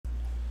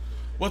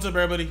What's up,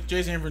 everybody?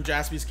 Jason here from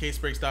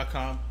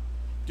JaspysCaseBreaks.com,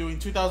 doing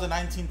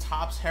 2019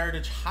 Topps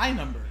Heritage High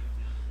Number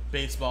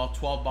Baseball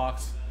 12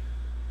 box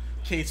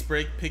case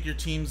break. Pick your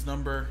team's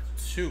number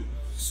 2.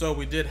 So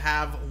we did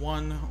have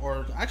one,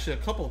 or actually a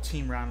couple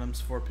team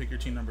randoms for pick your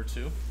team number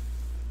 2.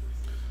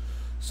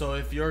 So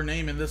if your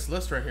name in this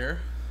list right here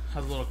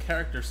has a little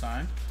character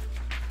sign,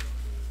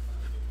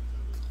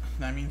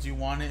 that means you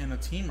want it in a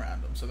team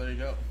random. So there you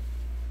go.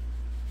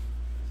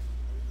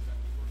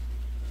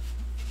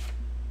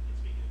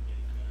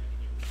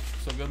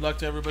 So good luck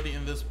to everybody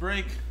in this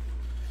break.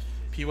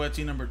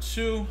 PYT number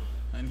 2,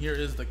 and here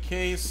is the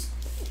case.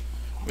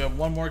 We have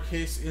one more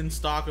case in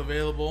stock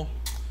available.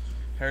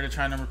 Heritage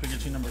High Number Pick Your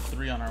Team number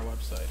 3 on our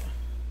website.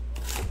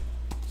 So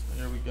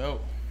here we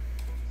go.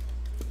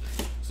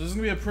 So this is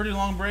gonna be a pretty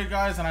long break,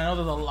 guys, and I know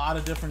there's a lot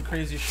of different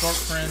crazy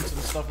short prints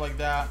and stuff like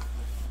that.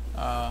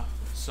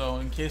 So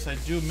in case I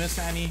do miss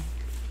any,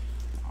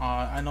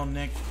 I know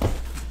Nick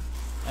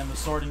and the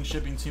sorting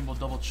shipping team will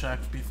double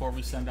check before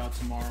we send out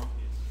tomorrow.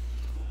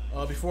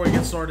 Before it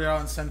gets sorted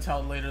out and sent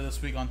out later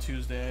this week on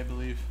Tuesday, I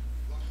believe.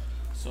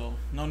 So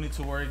no need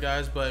to worry,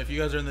 guys. But if you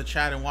guys are in the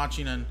chat and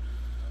watching and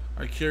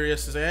are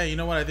curious to say, hey, you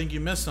know what, I think you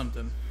missed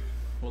something,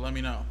 well, let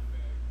me know.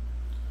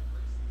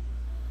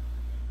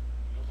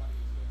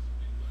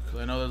 Because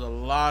I know there's a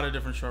lot of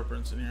different short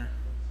prints in here.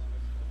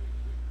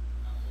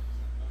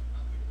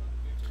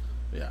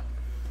 But yeah.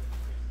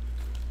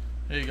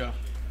 There you go.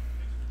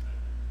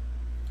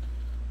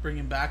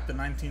 Bringing back the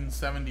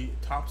 1970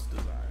 Topps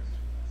design.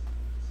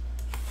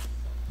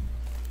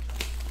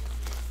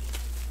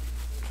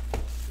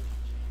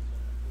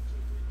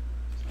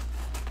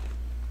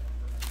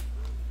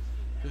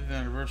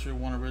 Anniversary,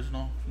 one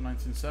original from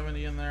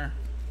 1970 in there.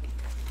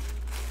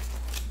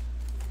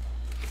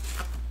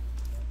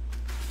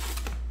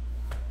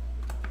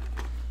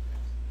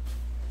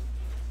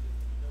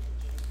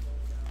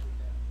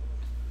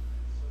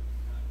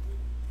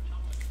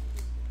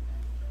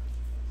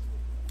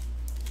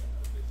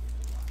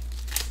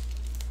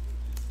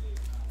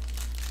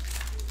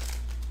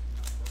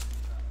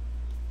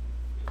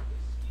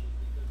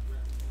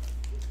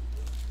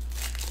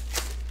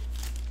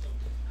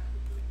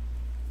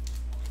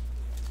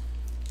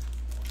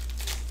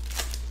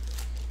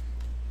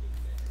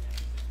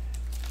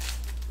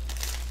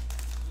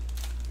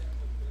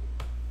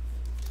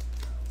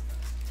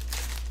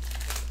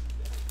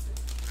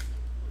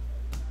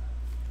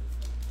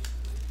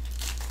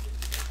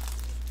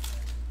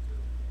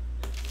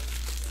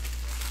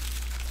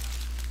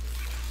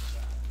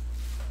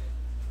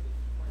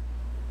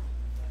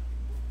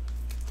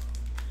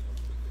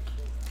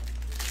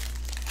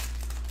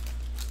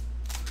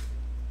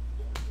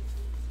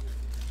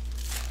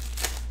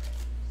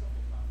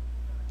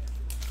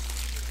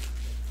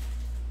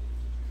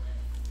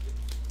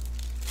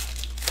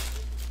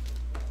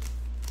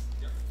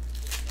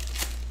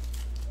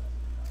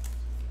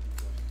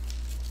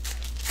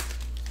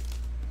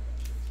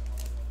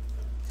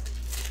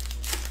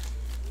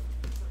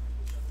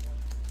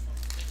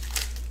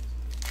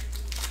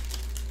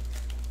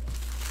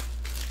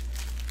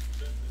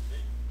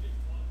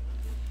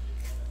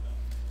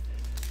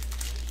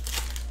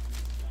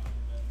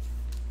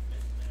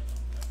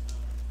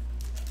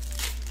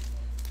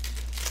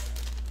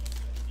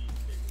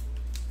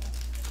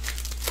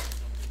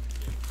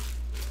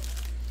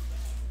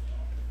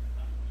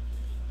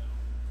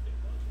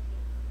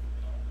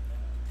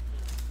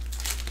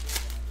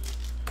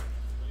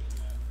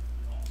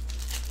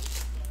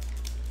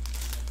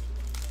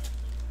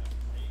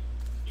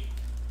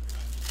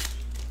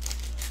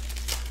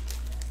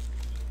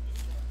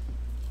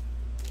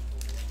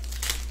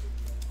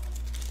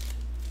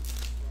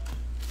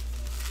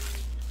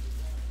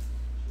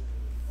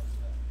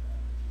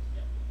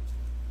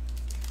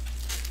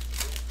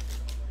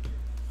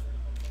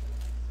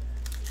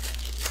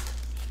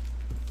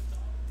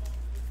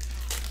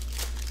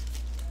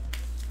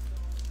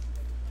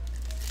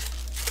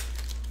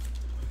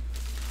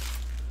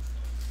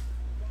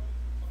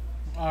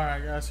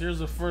 Alright, guys, here's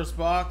the first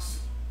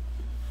box.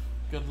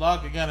 Good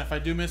luck. Again, if I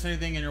do miss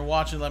anything and you're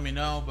watching, let me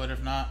know. But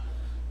if not,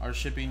 our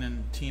shipping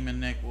and team and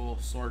Nick will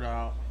sort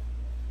out.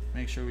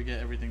 Make sure we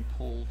get everything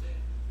pulled.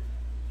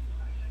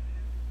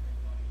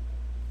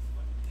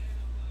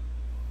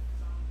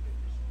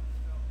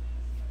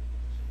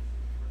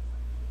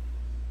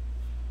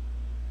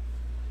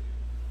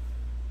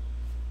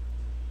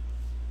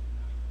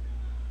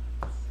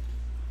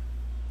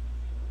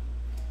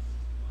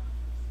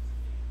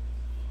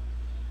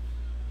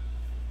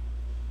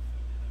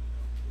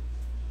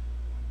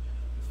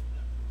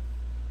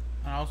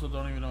 I also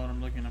don't even know what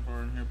I'm looking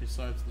for in here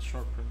besides the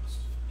short prints.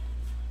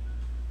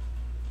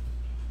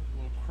 A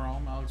little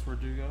chrome, Alex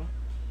Verdugo.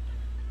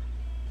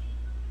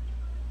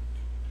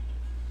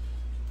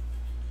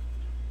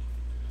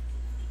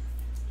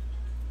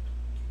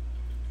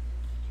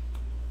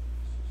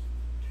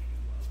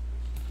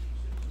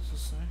 What does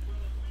this say?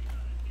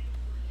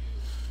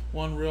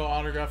 One real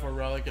autograph or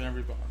relic in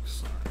every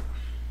box. All right.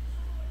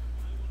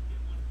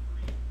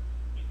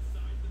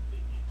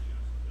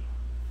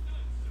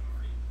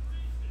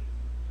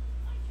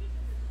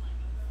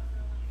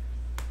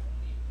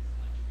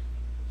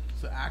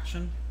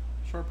 action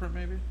short print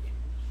maybe.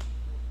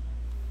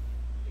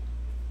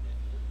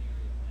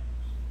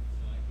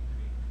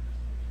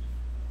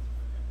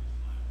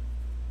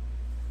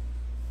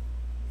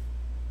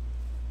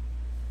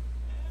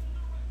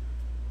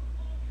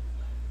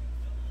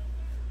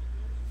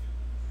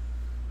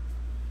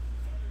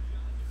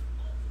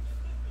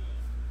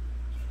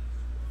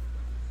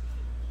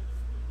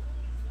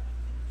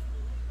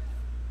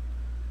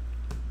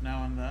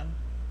 Now and then.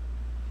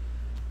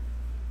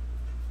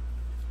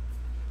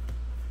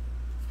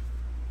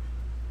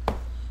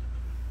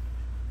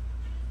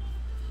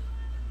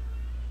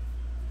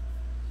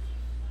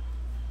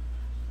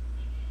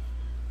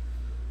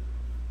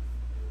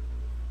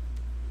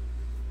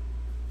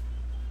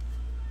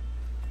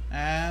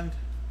 And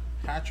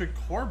Patrick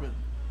Corbin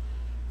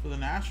for the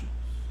Nationals.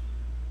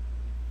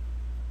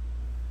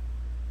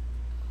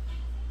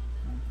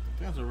 I think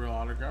that's a real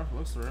autograph. It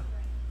looks real.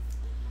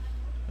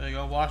 There you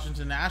go,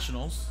 Washington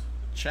Nationals,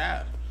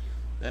 Chad.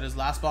 That is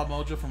Last Spot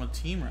Mojo from a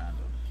team random.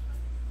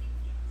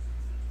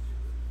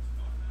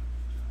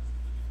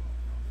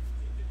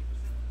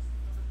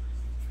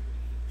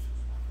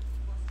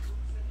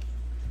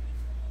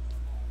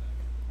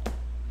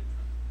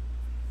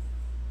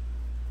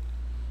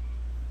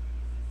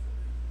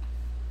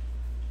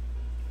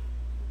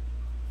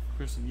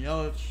 Christian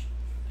Yelich.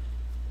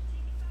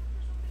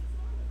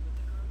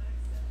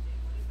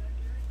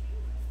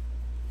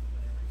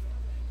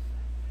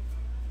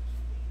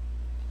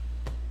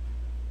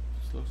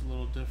 Looks a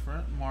little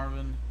different.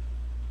 Marwin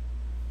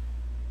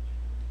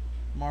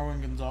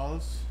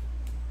Gonzalez.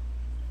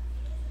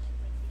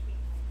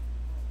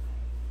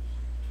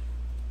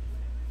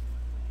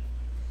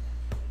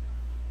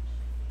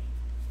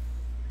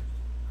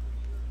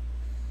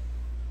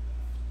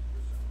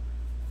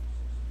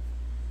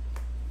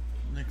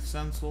 Nick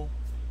Senzel.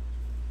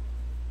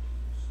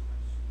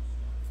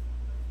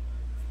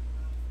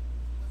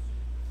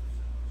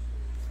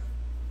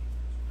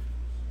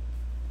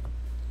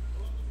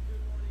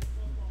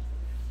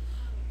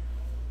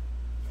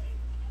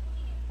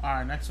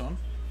 Alright, next one.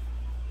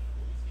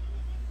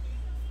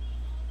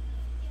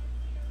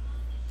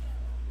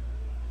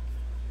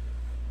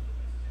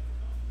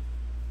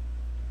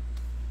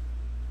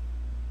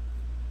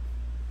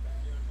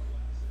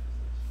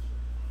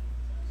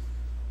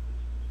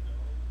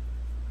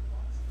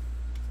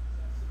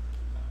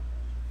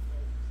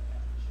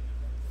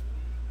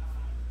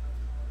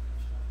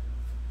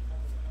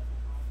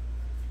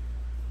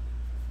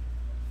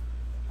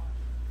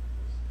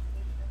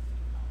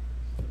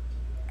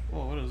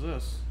 Whoa, what is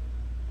this?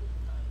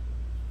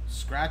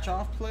 Scratch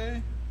off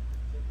play?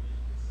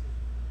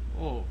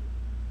 Oh.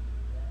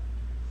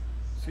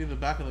 See the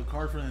back of the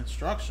card for the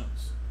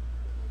instructions.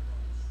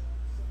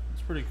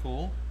 It's pretty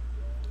cool.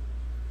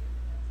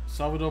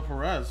 Salvador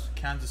Perez,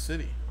 Kansas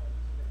City.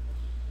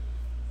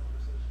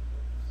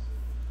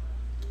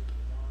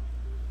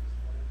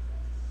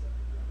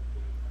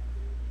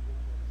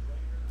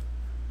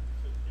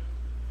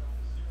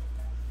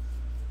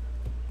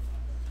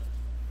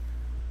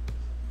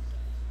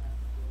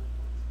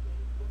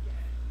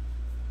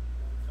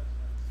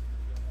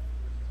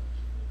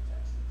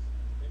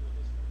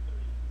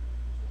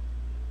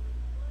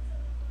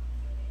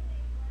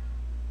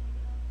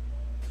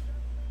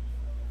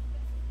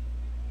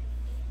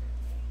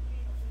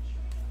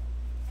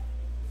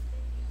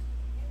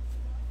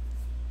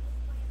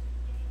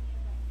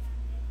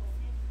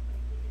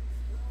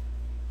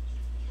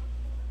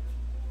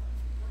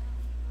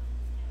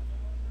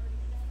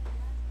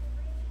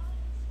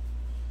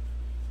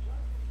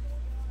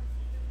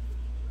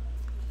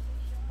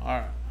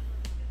 Alright.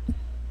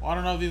 Well, I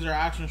don't know if these are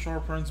action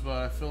short prints, but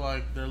I feel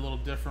like they're a little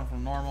different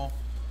from normal.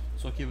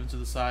 So I'll keep it to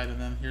the side.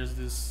 And then here's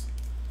this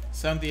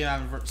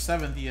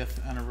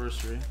 70th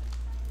anniversary.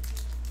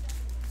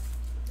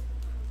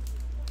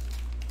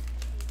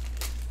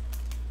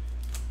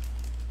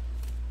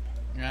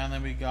 And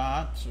then we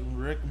got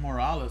Rick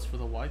Morales for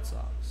the White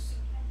Sox.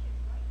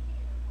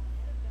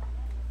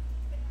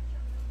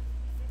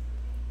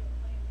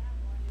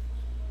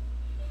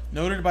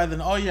 Noted by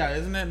the... Oh, yeah.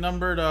 Isn't it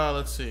numbered...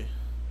 let's see.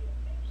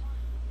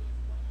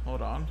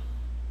 Hold on.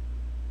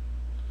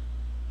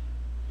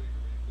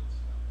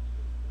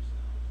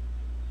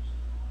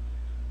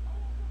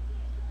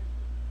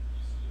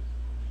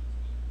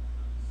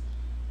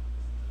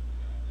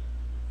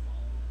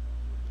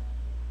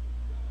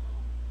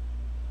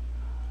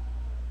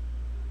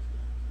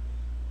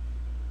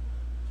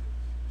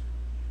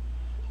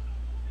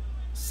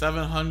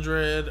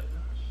 $700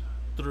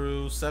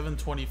 through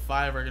 $725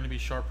 are going to be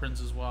sharp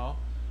prints as well.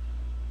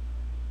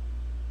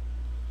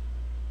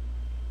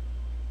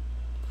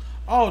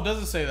 Oh, it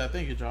doesn't say that.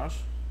 Thank you, Josh.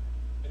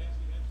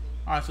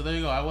 Alright, so there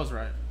you go. I was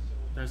right.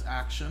 There's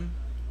action.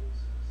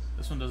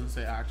 This one doesn't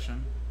say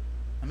action.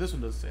 And this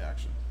one doesn't say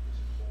action.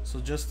 So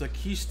just the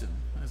Keystone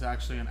is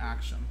actually an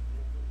action.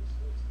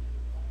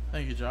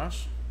 Thank you,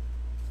 Josh.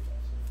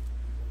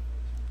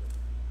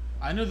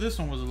 I knew this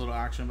one was a little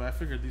action, but I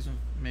figured these ones,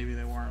 maybe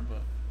they weren't,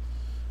 but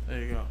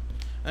there you go.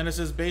 And it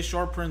says base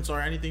short prints are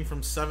anything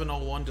from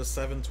 701 to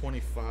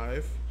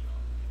 725.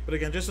 But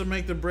again, just to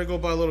make the break go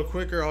by a little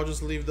quicker, I'll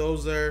just leave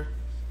those there.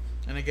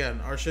 And again,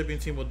 our shipping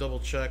team will double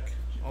check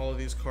all of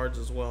these cards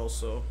as well.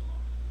 So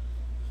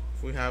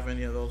if we have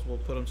any of those, we'll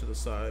put them to the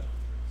side.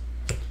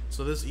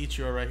 So this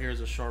Ichiro right here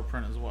is a sharp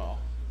print as well.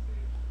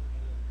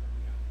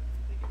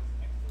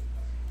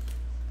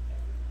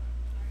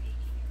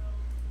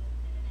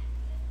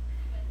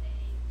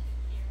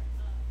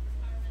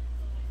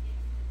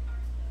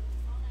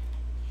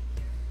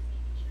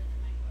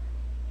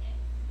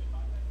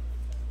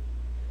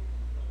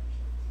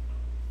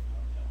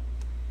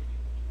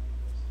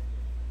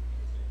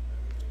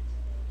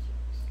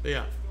 But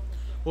yeah,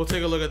 we'll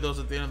take a look at those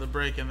at the end of the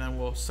break, and then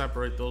we'll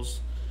separate those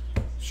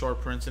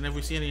short prints, and if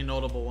we see any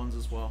notable ones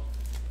as well.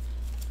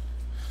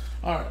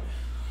 All right,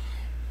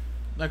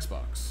 next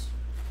box.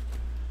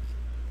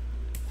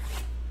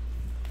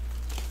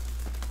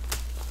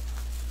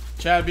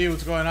 Chad B,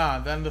 what's going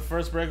on? Then the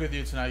first break with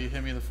you tonight, you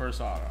hit me the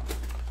first auto.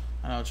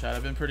 I know, Chad,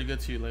 I've been pretty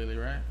good to you lately,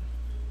 right?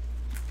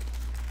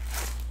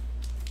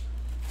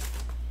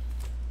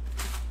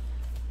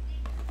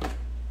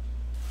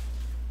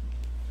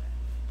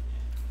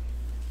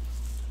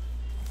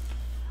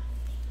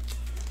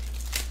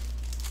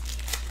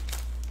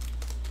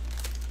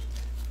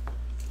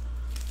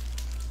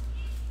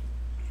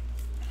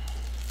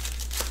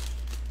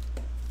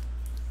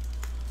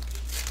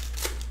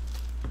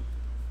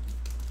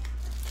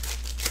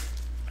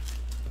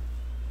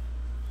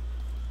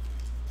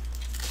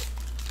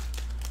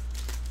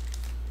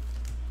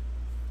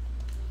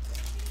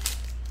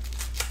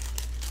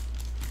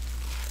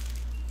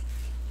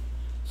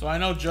 So I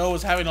know Joe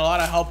was having a lot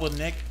of help with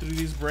Nick through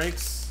these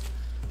breaks.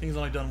 I think he's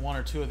only done 1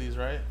 or 2 of these,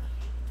 right?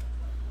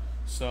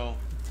 So,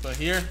 but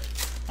here,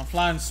 I'm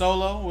flying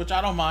solo, which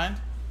I don't mind.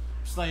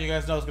 Just letting you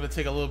guys know it's going to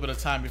take a little bit of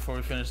time before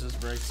we finish this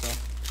break. So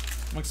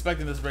I'm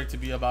expecting this break to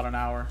be about an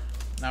hour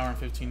and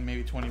 15,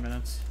 maybe 20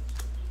 minutes.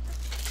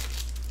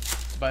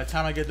 So by the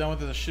time I get done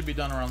with it, it should be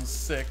done around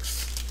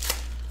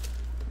 6.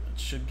 It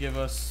should give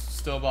us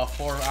still about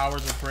 4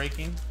 hours of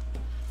breaking.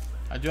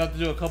 I do have to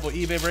do a couple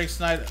eBay breaks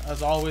tonight,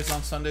 as always,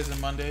 on Sundays and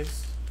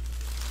Mondays.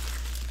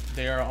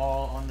 They are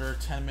all under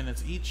 10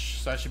 minutes each,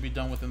 so I should be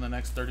done within the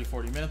next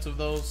 30-40 minutes of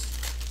those.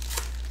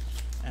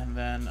 And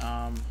then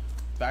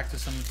back to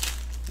some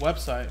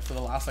website for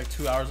the last like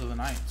 2 hours of the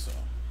night. So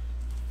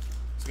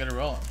let's get it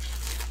rolling.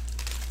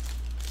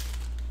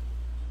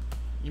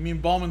 You mean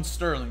Bowman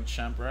Sterling,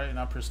 champ, right?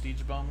 Not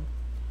Prestige Bowman?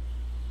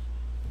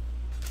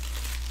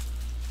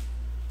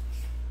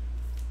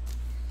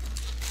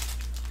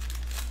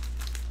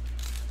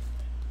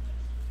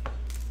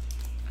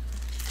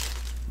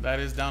 That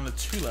is down to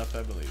 2 left,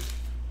 I believe.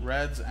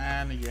 Reds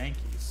and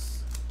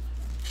Yankees.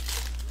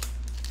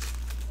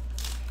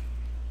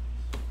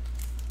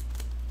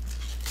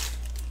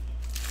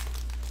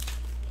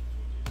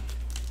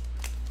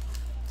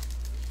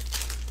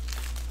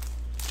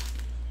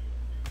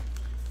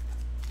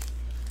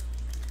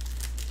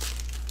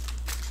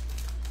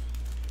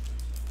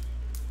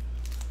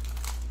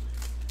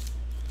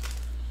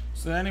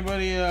 So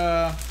anybody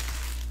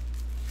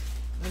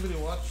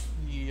watch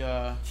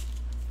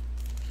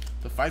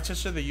the fights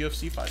yesterday, the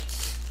UFC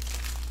fights?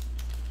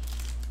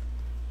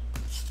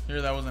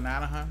 Here, that was in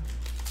Anaheim.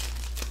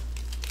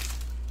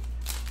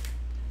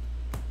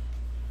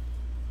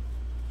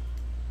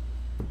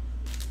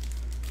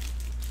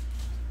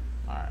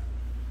 All right.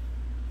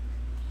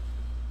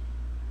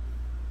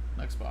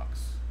 Next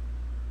box.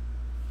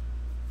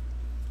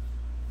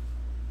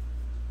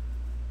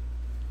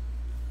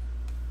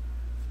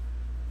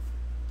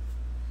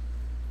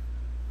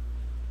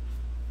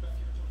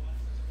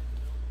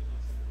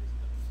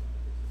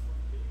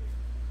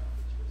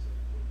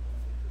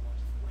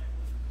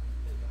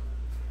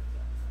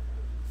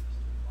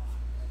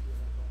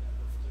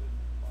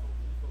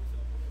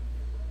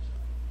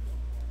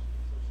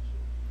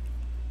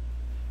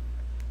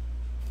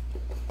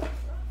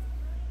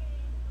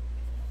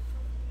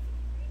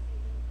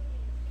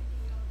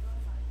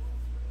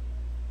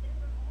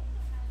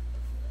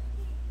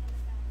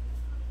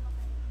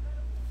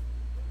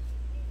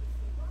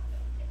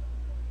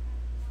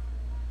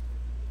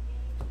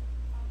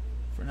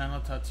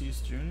 Fernando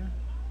Tatis Jr.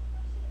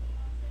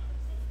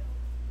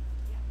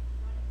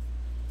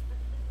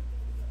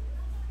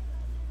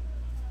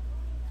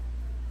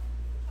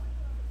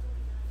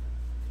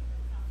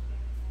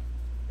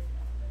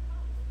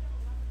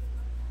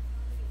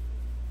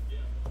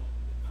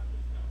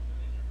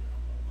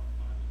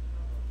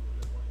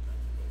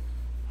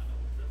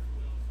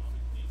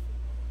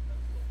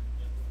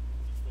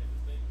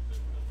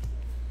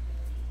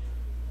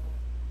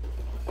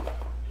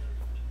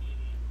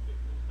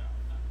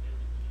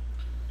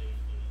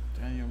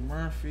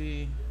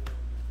 Murphy,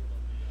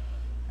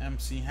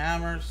 MC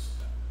Hammers,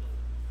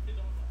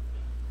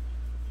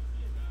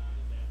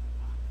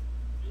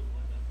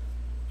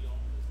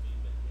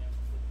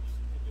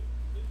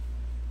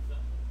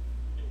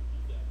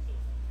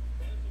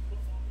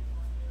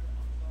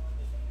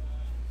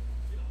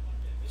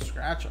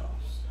 scratch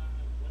offs,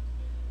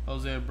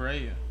 Jose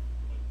Abreu.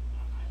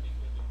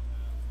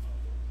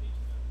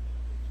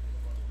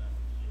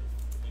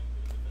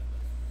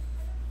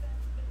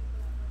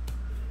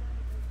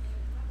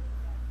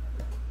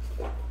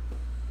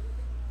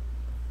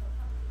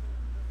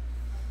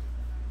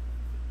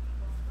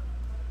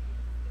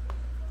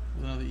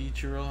 the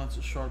Ichiro, that's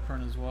a short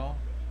print as well.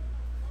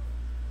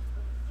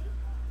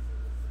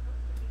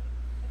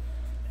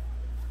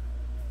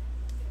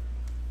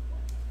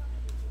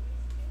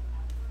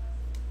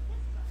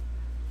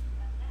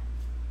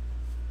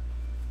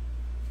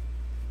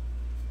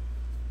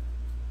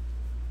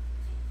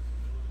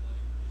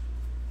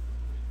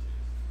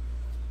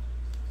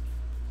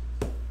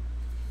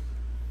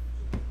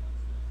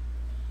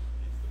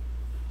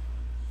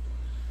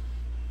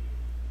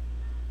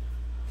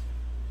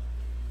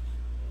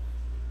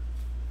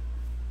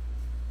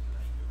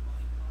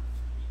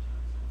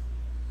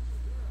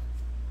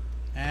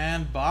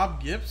 And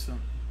Bob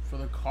Gibson for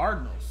the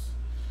Cardinals.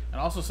 It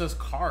also says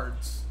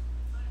Cards.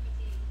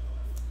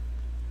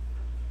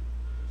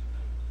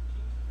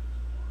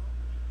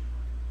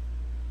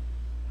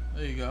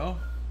 There you go.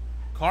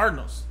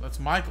 Cardinals. That's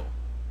Michael.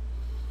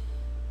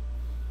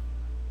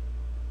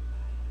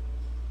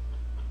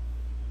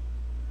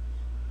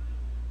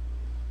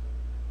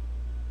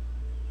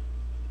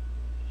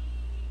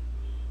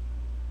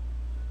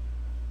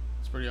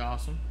 It's pretty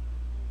awesome.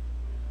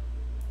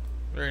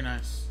 Very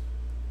nice.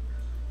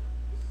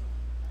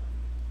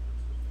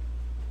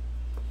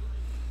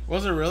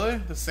 Was it really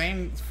the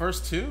same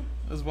first two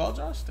as well,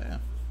 Josh?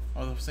 Damn.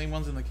 Or the same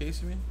ones in the case,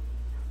 you mean?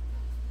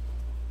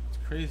 It's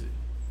crazy.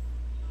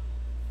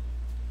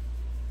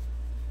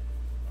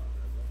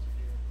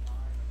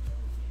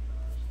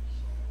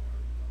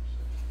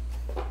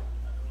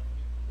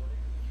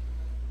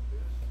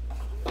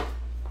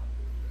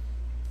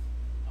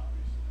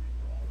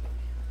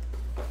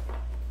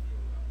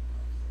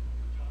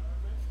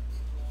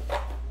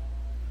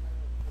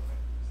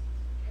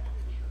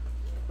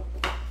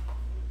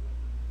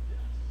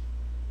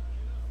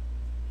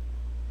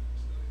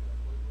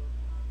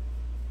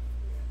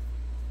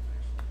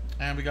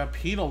 And we got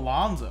Pete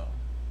Alonso.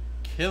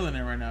 Killing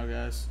it right now,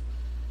 guys.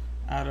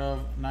 Out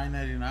of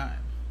 $9.99.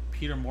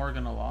 Peter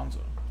Morgan Alonso.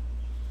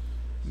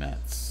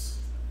 Mets.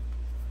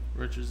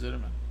 Richard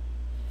Zitterman.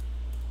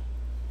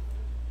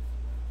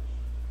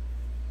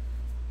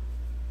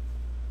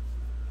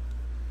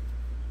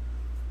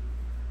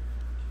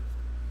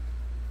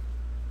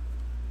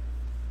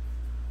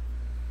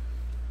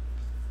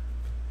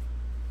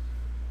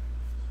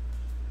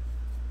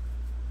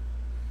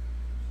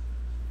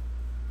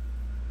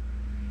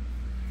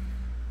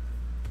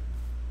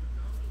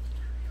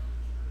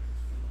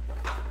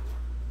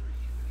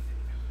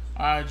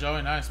 Alright,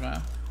 Joey, nice, man.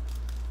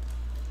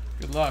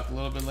 Good luck a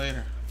little bit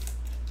later.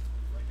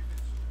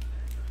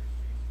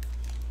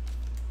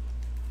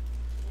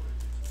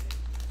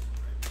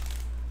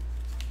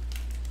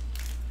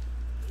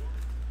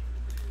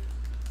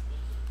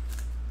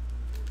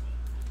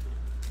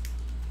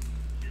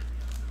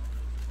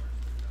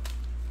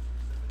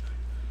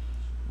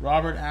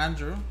 Robert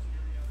Andrew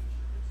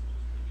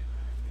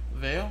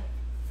Vale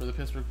for the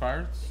Pittsburgh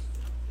Pirates.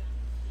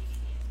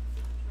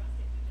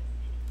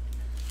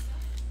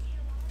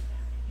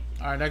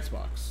 Alright, next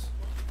box.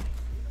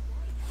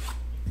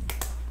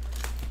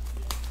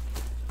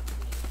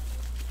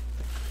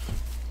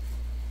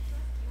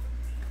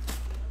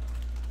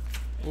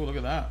 Oh, look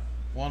at that.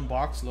 One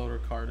box loader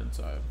card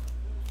inside.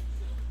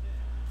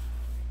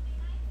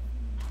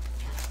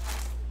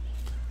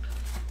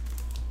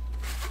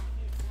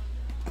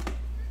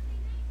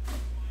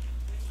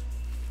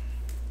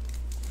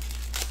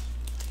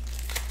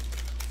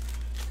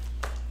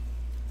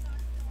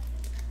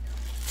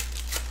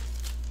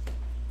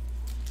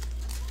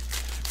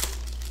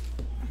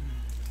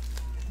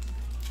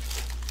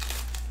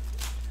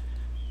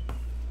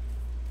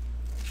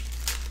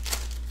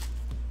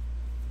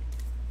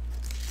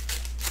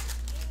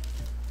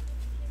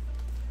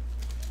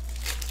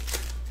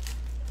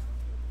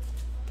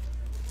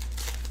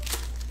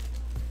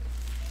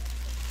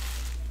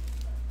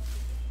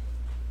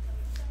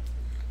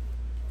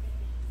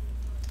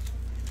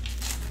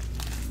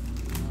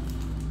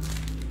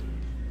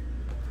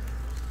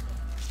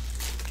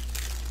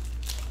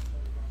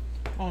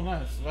 Oh,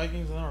 nice.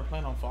 Vikings and them are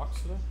playing on Fox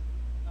today.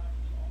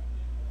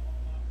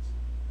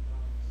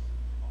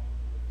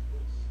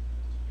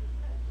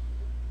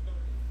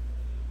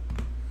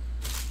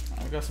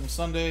 We got some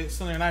Sunday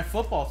night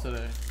football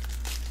today.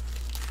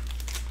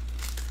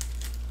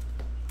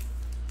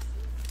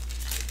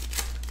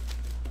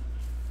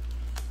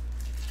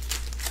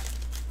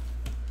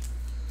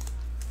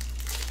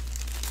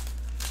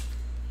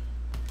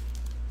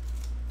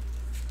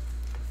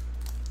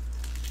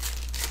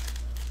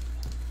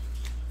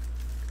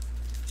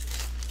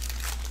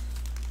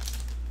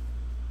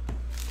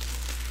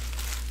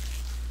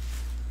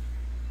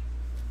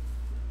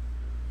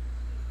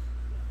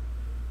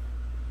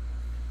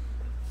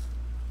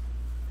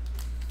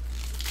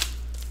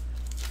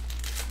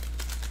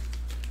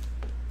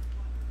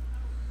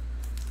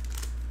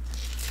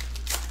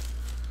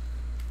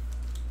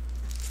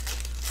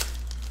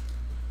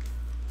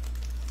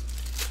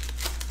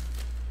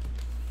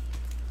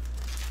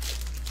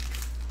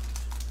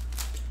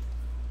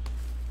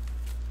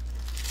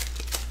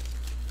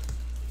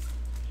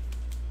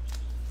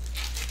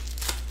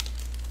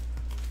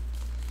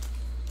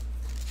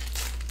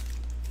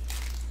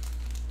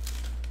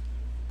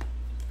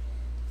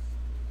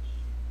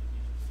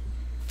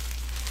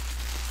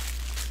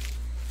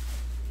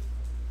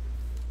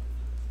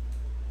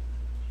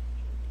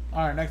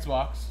 Alright, next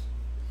box.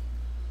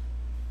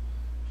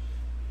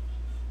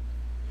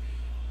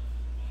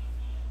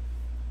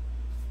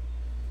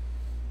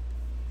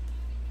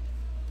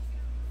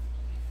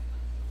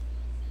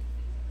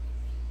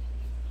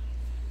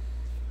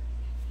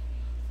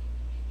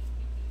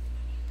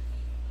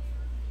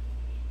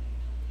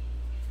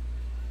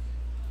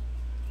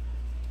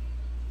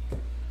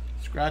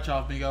 Scratch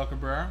off Miguel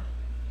Cabrera.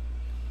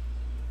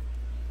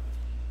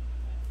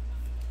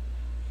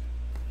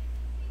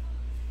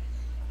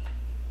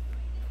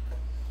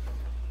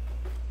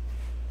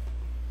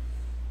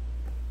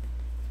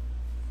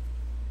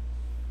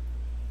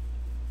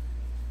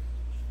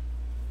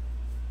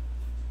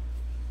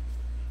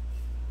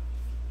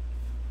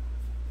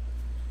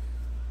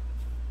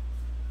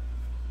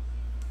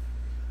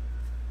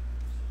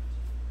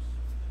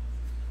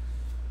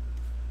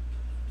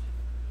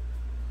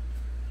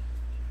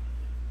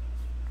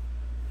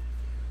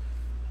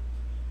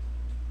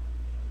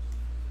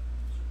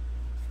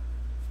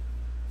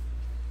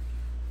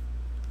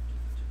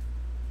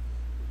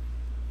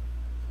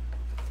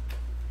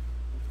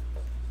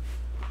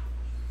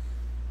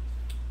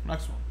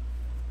 Next one.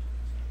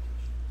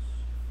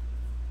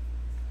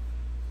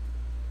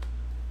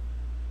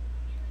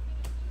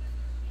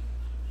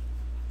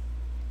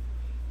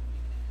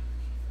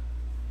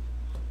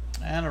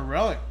 And a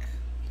relic.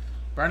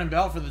 Brandon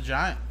Belt for the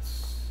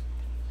Giants.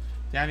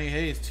 Danny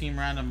Hayes, Team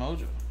Random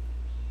Mojo.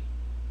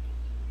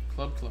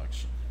 Club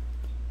Collection.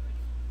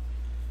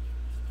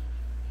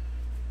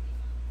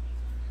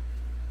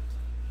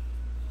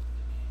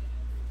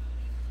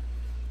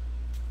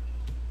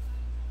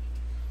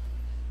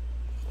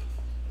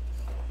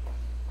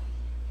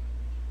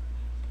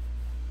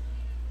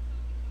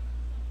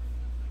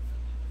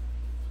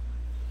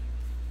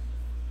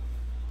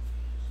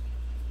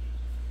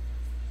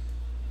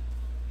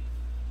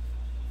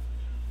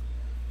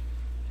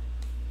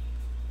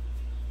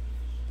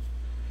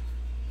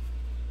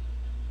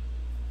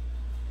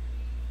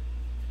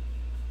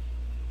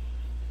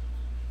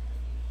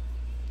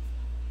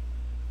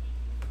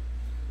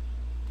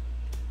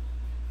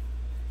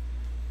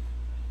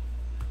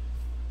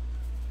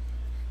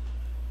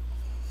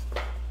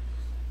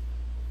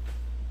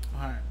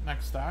 Alright,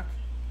 next stock.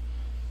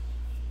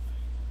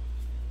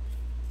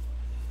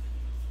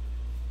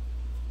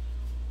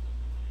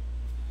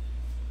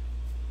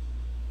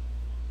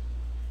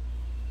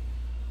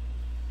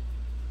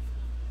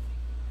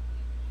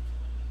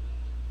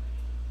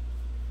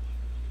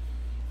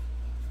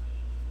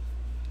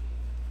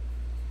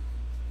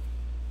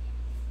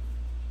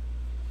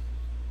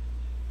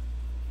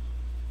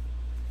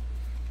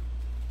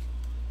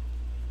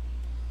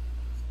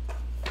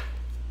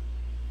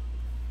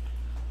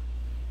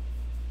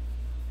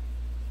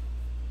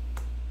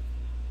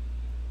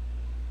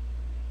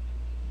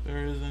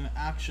 There is an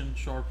action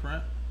short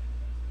print.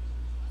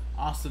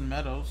 Austin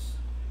Meadows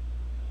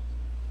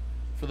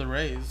for the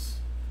Rays.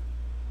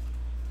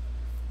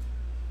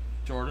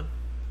 Jordan.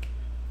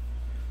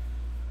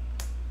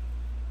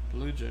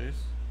 Blue Jays.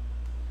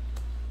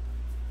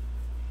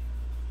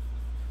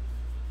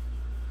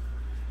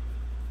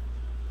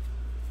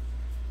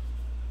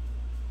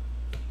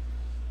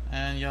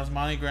 And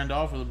Yasmani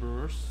Grandal for the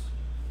Brewers.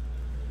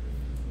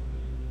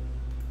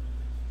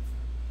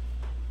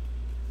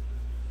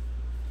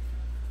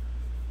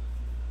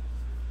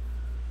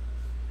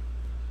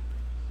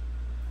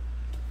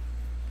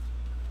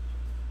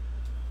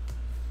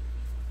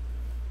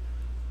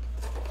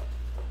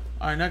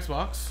 Alright, next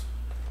box.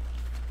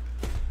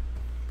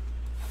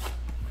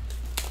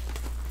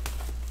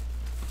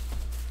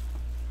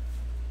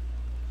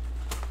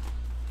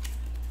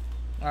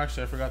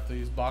 Actually, I forgot to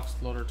use box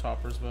loader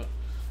toppers, but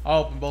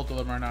I'll open both of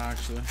them right now,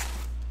 actually.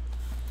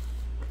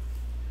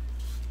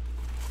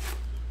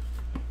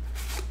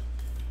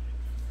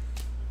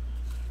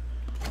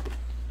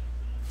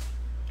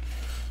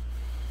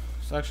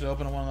 So actually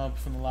open one up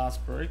from the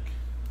last break.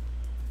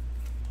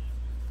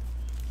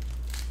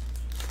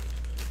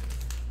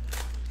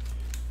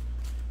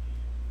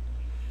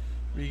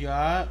 We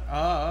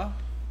got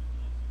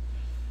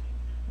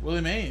Willie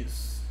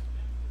Mays,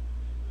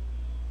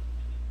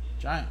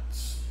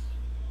 Giants,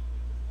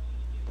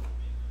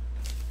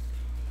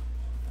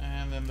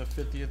 and then the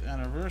 50th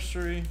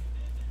anniversary.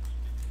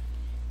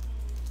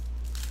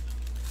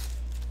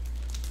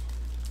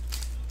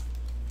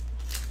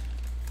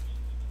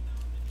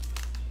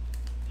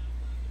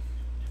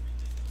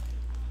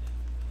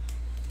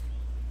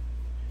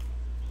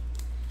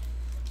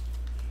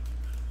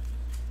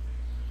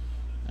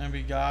 And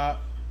we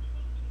got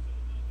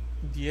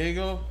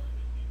Diego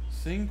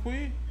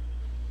Sinqui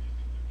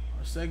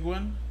or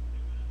Seguin.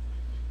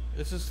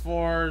 This is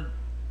for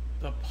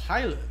the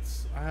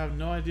Pilots. I have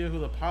no idea who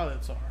the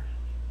Pilots are.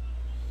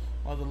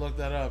 I'll have to look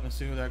that up and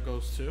see who that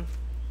goes to.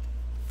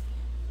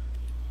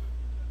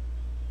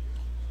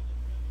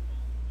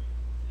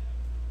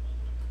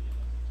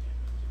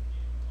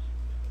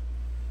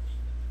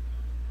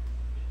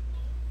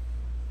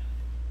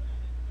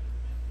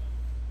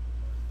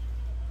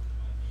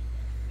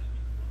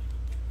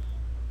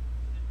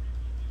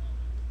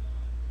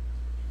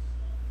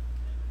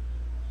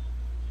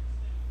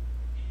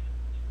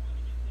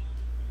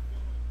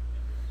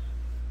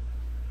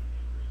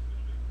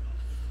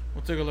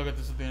 We'll take a look at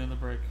this at the end of the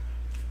break.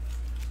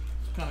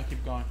 Just kind of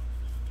keep going.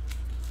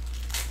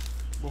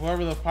 But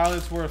whoever the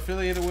pilots were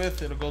affiliated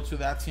with, it'll go to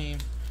that team.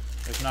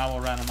 If not,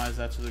 we'll randomize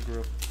that to the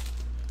group.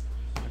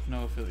 If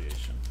no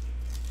affiliation.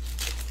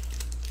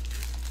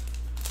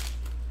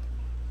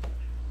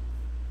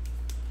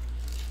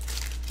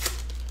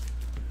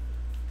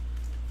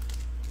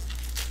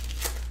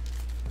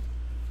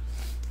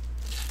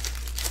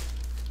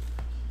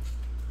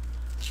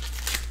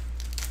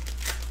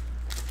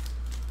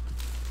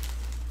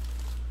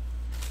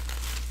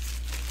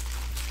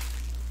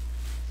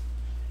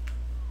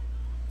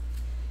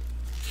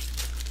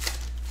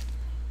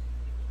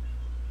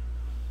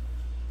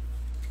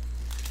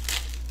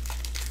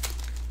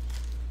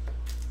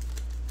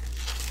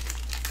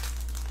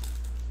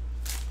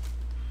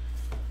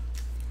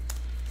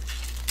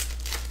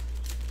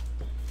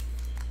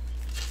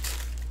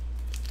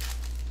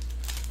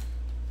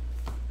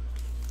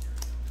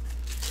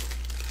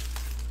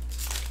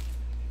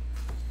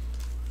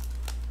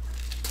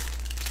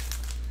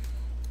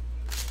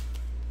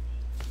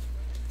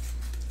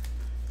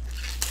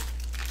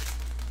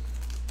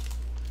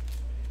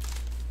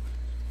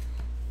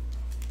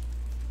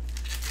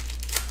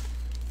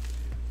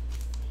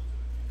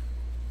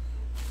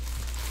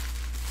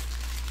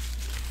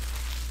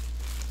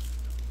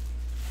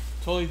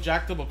 Totally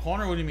jacked up a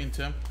corner? What do you mean,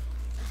 Tim?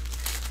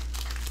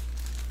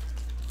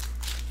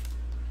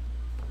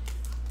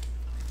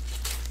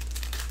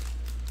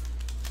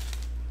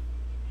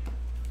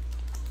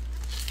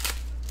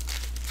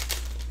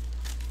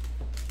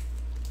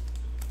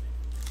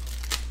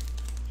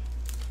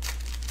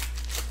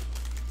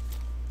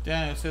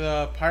 Damn, you say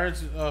the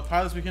pilots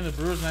became the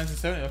Brewers in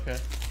 1970? Okay.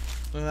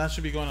 Then that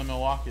should be going to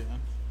Milwaukee then.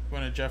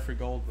 Going to Jeffrey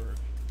Goldberg.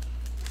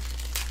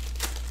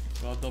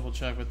 So I'll double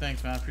check, but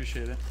thanks, man. I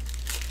appreciate it.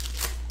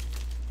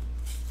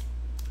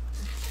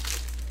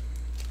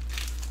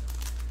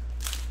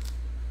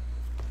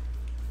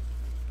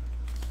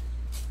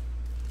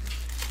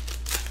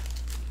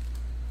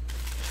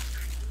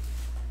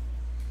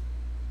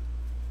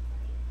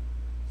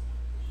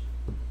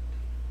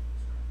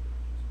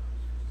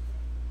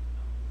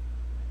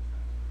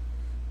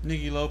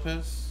 Nicky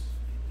Lopez.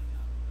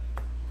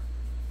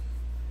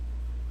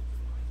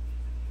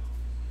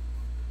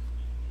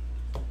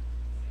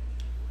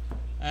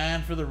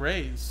 And for the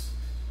Rays.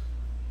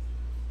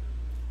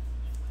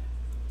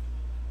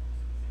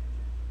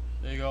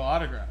 There you go,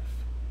 autograph.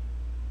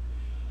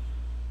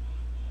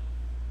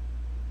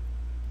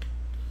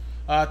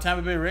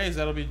 Tampa Bay Rays,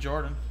 that'll be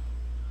Jordan.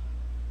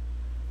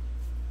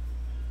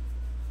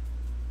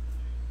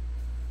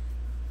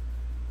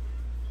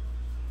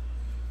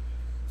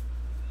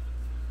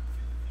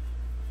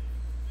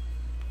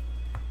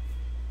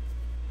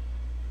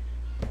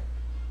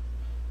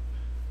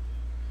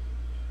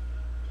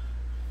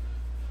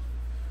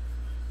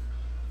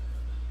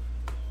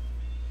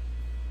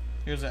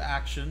 Here's an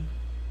action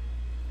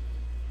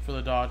for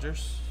the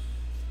Dodgers.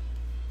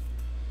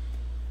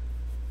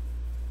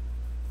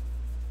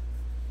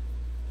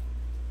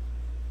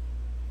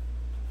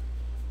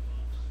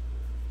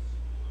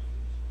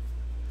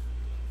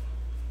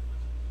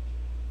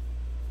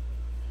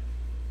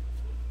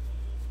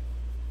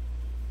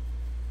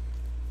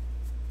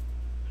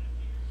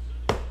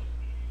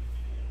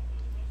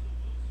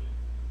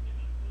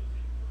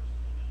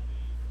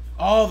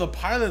 Oh, the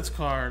Pilots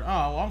card. Oh,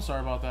 well, I'm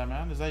sorry about that,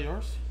 man. Is that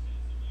yours?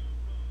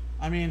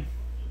 I mean,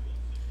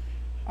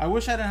 I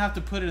wish I didn't have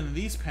to put it in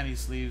these penny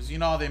sleeves. You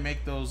know how they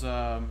make those, you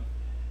know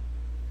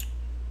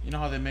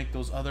how they make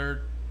those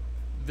other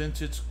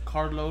vintage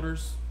card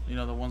loaders? You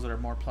know, the ones that are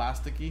more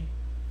plasticky?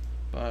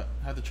 But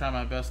I had to try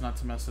my best not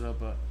to mess it up,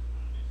 but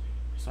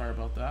sorry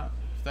about that.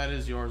 If that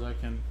is yours, I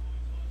can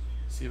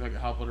see if I can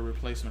help with a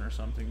replacement or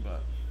something,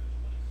 but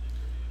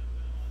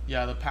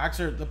yeah, the packs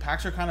are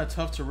kind of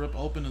tough to rip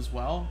open as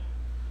well.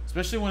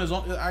 Especially when it's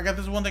only, I got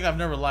this one thing I've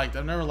never liked.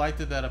 I've never liked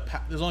it that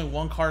there's only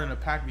one card in a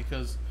pack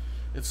because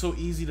it's so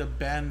easy to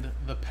bend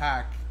the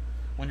pack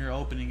when you're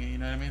opening it, you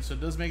know what I mean? So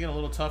it does make it a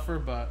little tougher,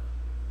 but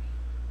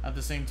at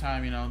the same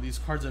time, you know, these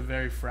cards are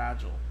very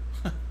fragile.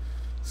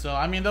 So,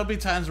 I mean, there'll be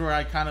times where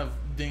I kind of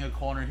ding a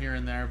corner here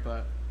and there,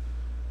 but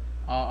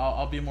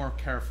I'll be more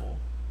careful,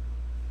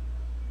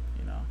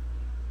 you know,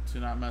 to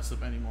not mess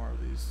up any more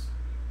of these.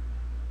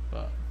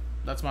 But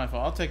that's my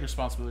fault. I'll take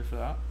responsibility for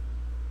that.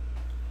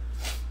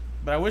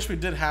 But I wish we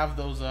did have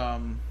those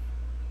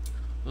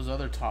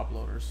other top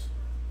loaders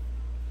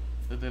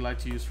that they like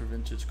to use for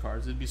vintage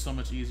cards. It'd be so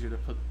much easier to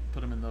put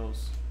them in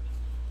those.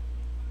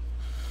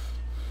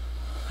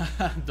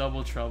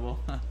 Double trouble.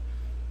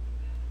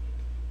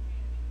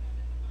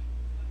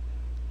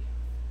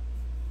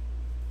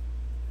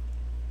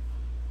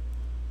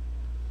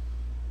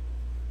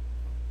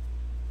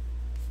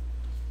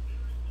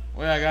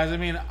 Well, yeah, guys. I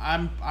mean,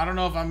 I don't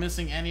know if I'm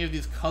missing any of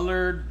these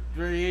colored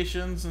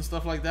variations and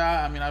stuff like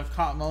that. I mean, I've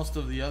caught most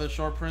of the other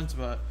short prints,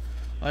 but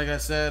like I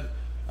said,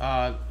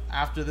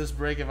 after this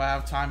break, if I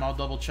have time, I'll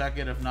double check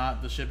it. If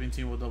not, the shipping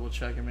team will double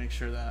check and make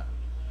sure that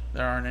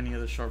there aren't any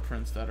other short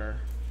prints that are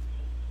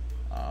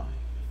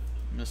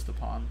missed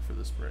upon for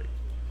this break.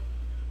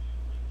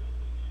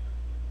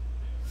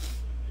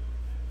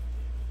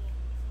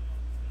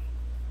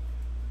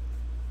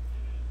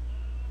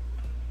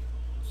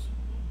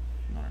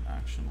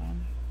 action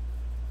one.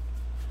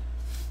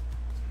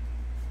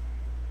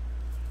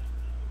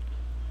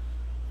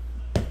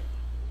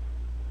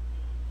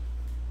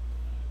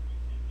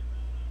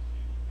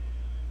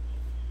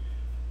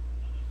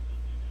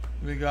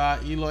 We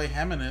got Eloy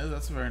Jimenez.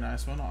 That's a very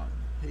nice one. I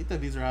hate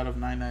that these are out of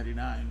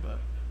 $9.99, but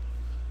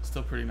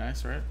still pretty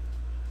nice, right?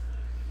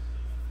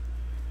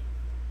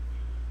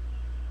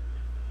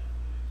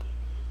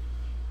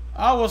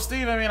 Oh well,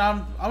 Steve. I mean,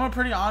 I'm a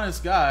pretty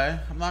honest guy.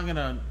 I'm not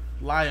gonna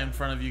lie in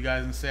front of you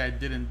guys and say I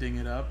didn't ding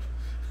it up.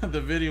 The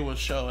video will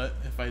show it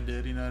if I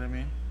did. You know what I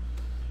mean?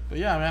 But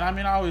yeah, man. I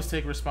mean, I always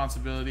take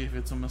responsibility if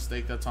it's a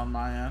mistake that's on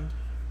my end.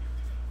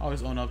 I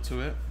always own up to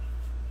it.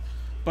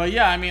 But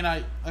yeah, I mean,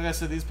 like I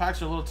said, these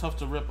packs are a little tough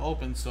to rip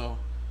open. So,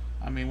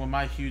 I mean, with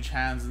my huge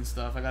hands and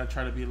stuff, I gotta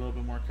try to be a little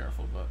bit more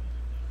careful. But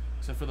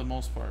except for the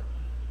most part.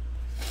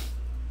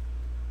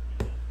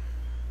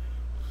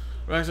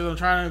 Rex says, I'm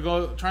trying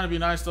to be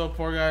nice though,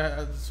 poor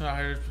guy.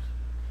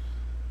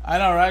 I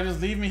know, right? Just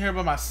leave me here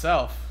by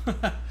myself.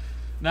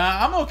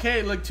 Nah, I'm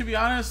okay. Like, to be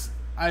honest,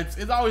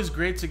 it's always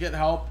great to get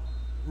help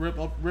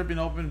ripping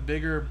open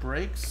bigger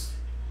breaks,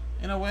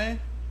 in a way.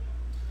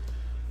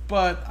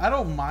 But I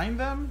don't mind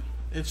them.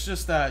 It's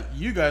just that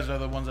you guys are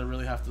the ones that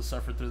really have to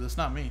suffer through this,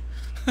 not me.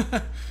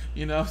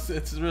 You know,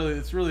 it's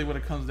really what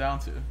it comes down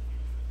to.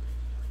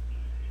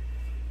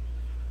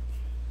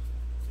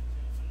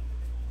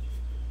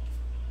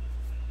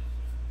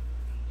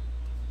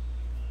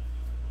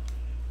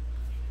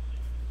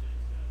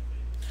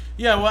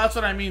 Yeah, well, that's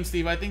what I mean,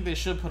 Steve. I think they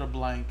should put a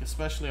blank,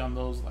 especially on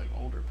those like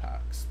older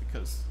packs,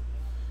 because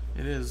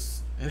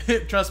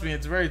trust me,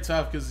 it's very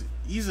tough because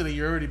easily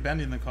you're already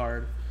bending the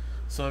card.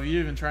 So if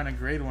you're even trying to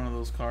grade one of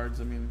those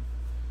cards, I mean,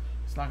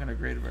 it's not going to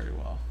grade very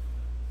well.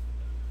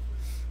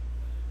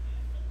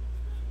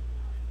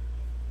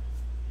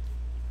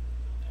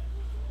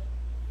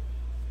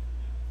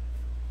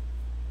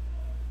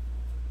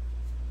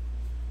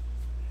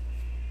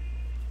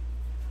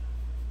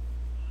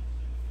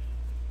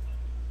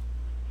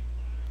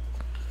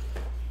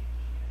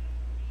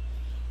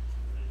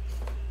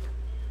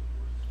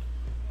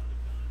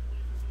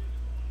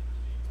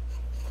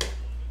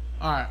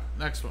 All right,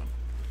 next one.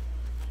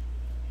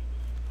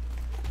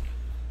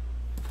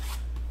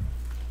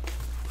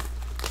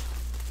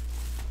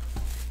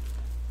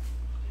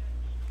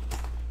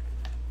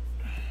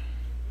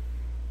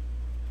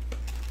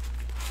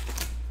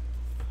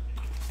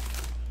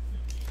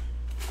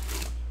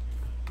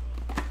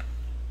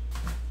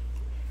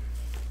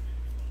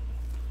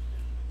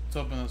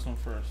 Let's open this one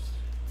first.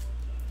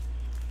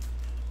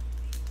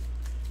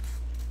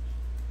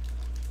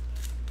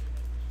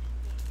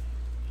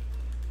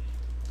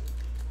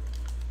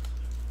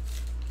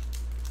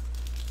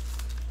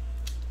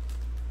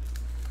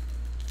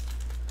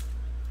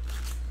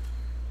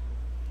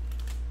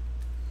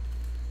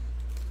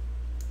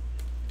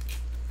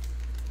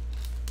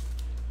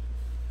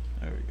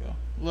 There we go.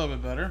 A little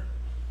bit better.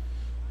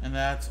 And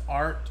that's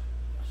Art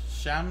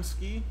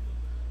Shamsky.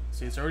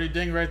 See, it's already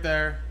dinged right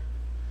there.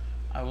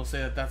 I will say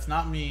that that's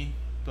not me,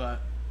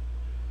 but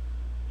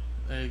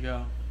there you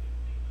go.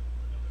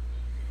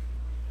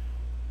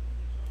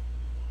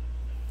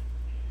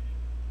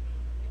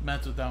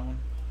 Mets with that one.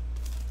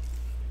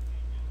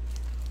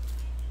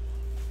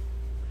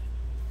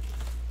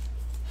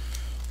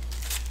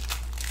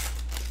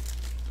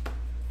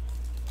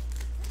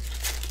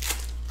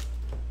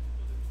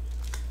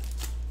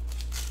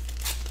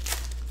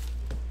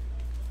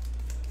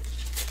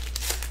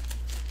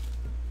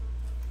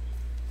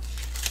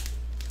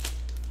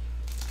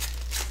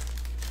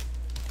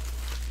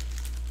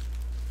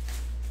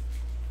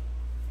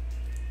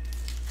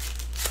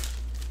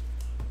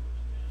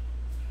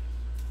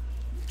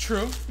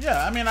 True.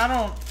 Yeah, I mean,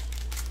 I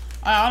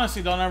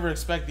honestly don't ever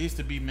expect these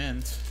to be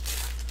mint.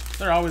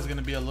 They're always going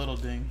to be a little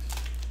dinged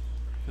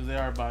because they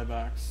are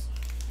buybacks.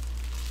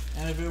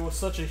 And if it was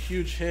such a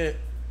huge hit,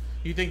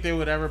 you think they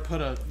would ever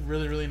put a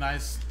really, really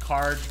nice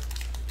card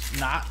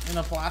not in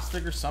a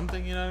plastic or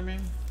something, you know what I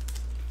mean?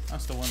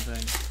 That's the one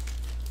thing.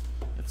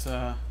 It's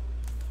we're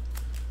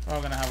all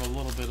going to have a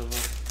little bit of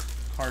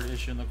a card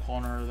issue in the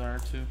corner there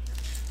too.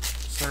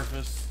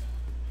 Surface,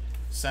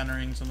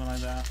 centering, something like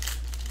that.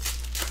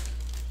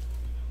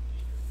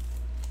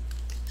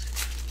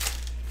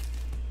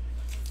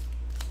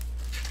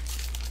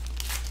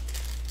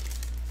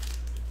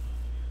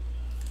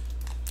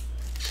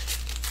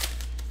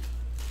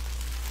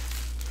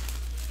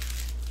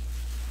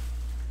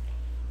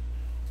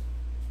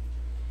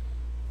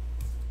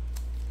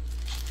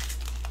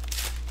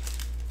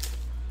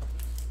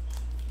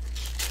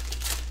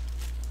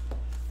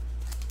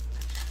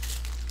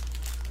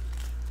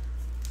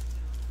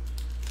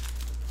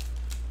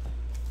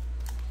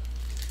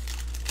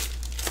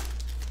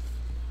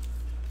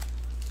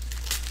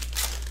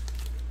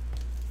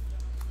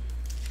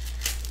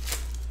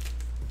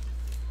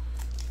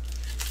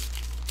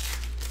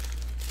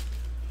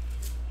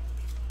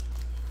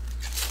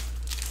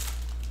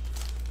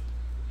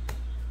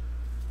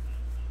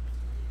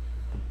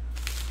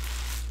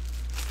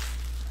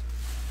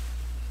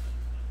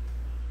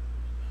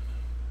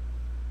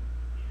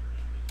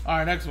 All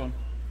right, next one.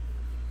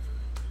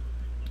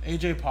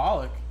 AJ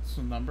Pollock. This is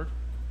numbered.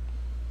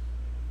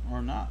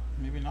 Or not.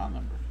 Maybe not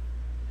numbered.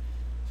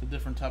 It's a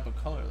different type of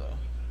color, though.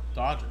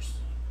 Dodgers.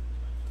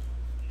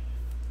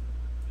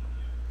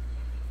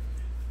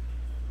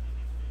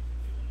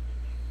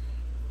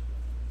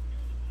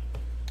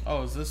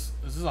 Oh, is this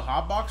a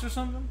hot box or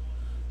something?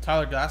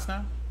 Tyler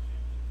Glasnow?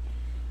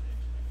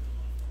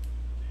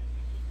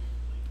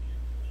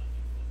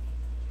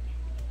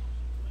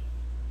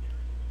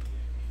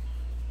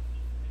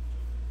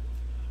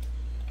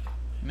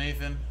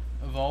 Nathan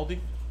Eovaldi.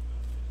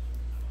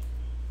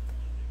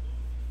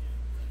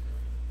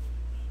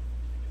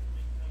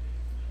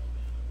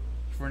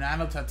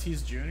 Fernando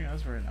Tatis Jr.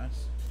 That's very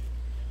nice.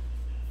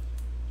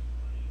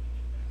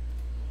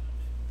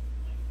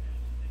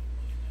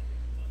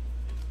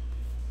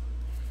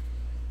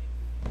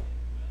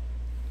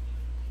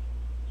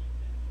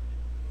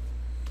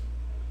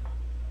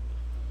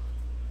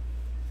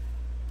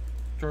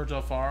 George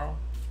Alfaro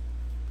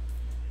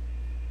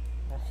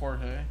or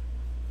Jorge.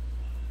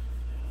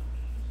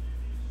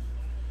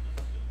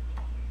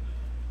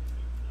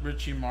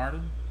 Richie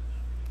Martin.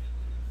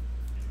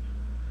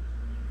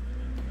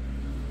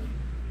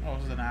 Oh,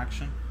 this is an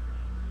action.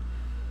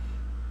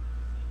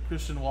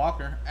 Christian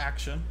Walker,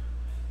 action.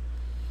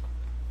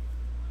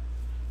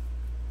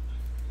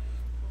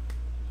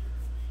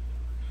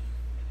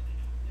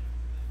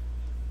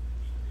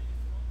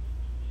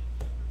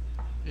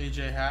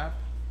 AJ Happ,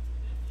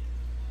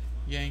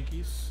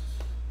 Yankees.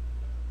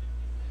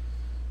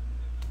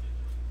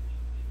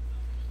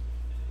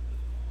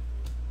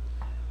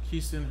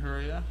 Keyston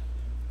Huria.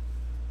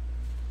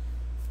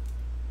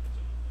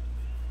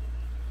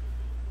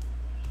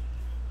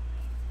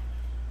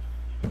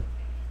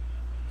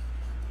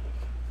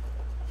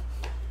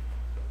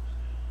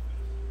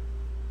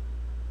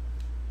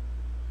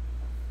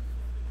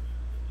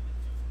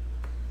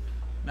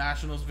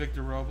 Nationals,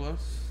 Victor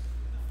Robles.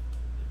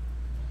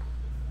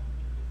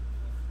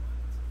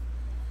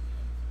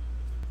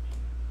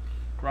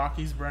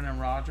 Rockies, Brendan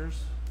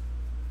Rodgers.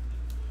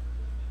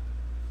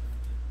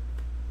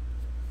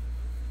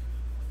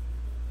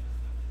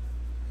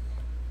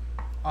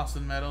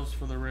 Austin Meadows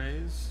for the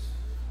Rays.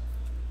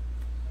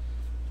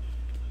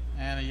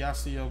 And a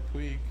Yasiel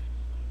Puig.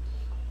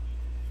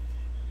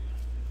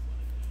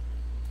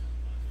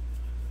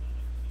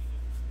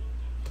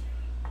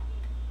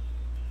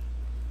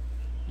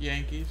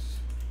 Yankees.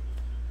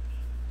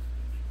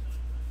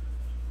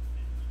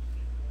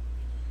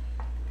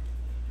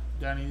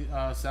 Danny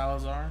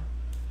Salazar.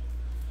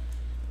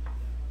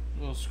 A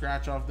little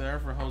scratch off there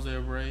for Jose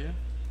Abreu.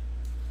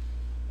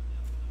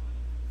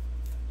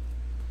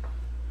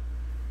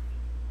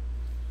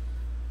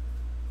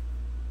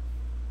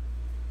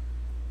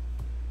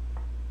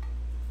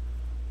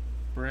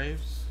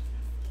 Braves.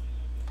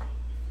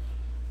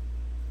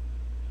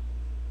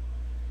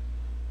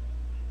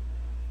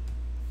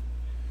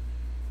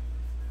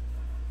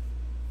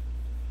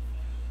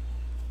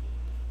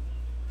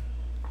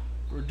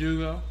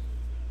 Verdugo.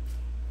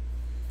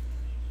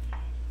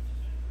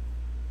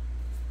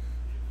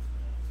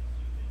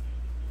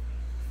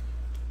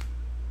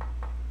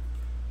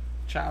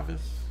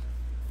 Chavez.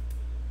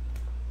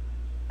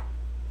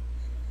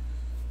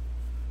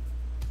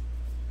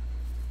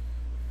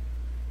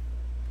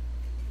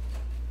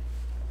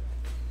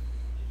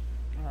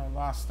 Our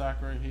last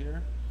stack right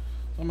here.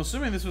 So I'm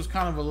assuming this was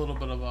kind of a little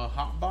bit of a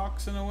hot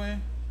box in a way,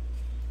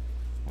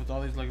 with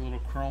all these like little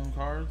chrome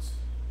cards.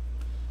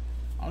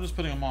 I'm just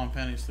putting them on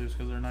penny sleeves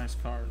because they're nice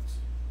cards.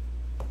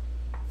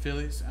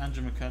 Phillies,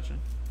 Andrew McCutchen.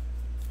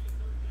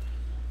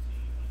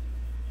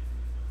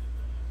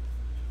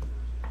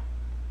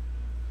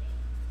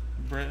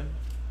 Britton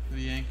for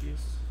the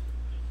Yankees.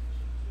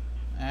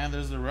 And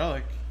there's the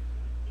relic,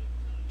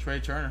 Trey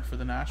Turner for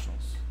the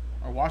Nationals,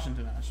 or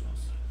Washington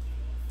Nationals.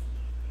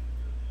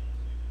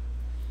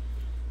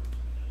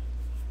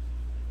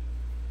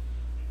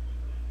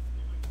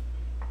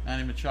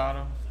 Manny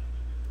Machado.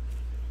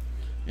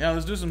 Yeah,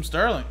 let's do some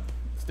Sterling.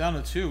 It's down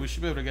to 2. We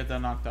should be able to get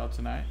that knocked out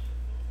tonight.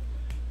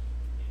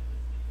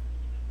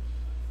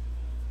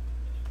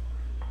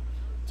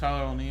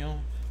 Tyler O'Neill.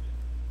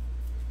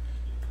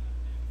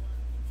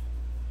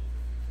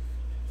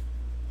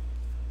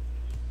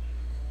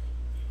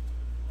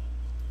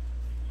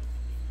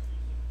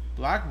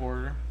 Black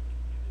border.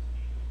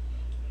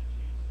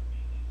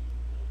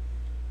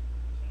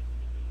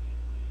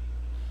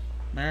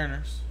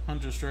 Mariners,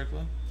 Hunter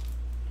Strickland.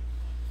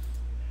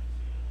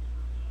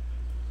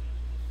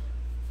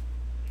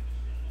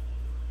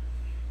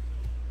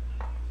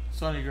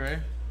 Sonny Gray.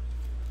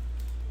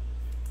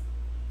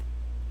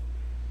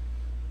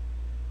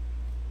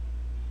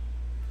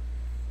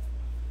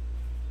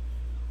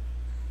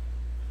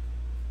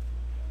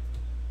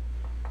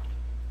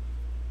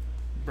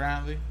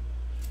 Brantley.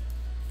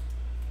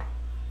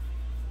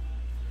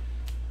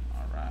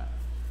 Alright.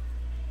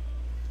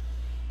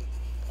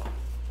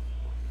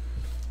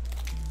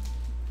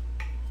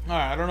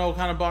 Alright, I don't know what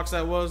kind of box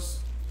that was,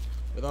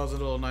 but that was a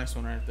little nice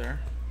one right there.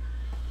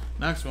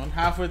 Next one,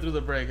 halfway through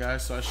the break,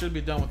 guys, so I should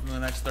be done within the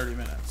next 30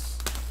 minutes.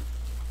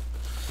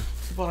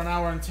 About an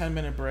hour and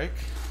 10-minute break.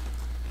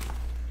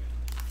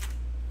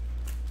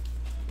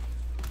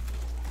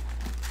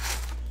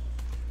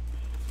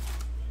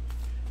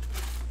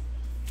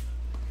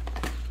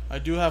 I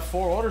do have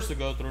 4 orders to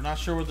go through. Not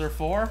sure what they're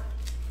for.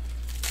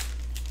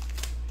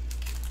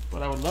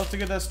 But I would love to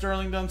get that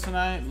Sterling done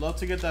tonight. Love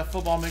to get that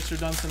football mixer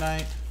done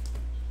tonight.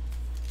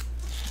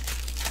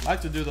 I'd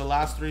like to do the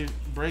last 3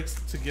 breaks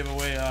to give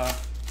away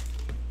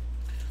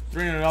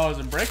 $300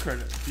 in break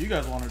credit if you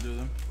guys want to do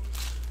them.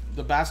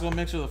 The basketball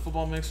mixer, the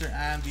football mixer,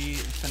 and the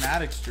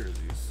Fanatics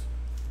jerseys.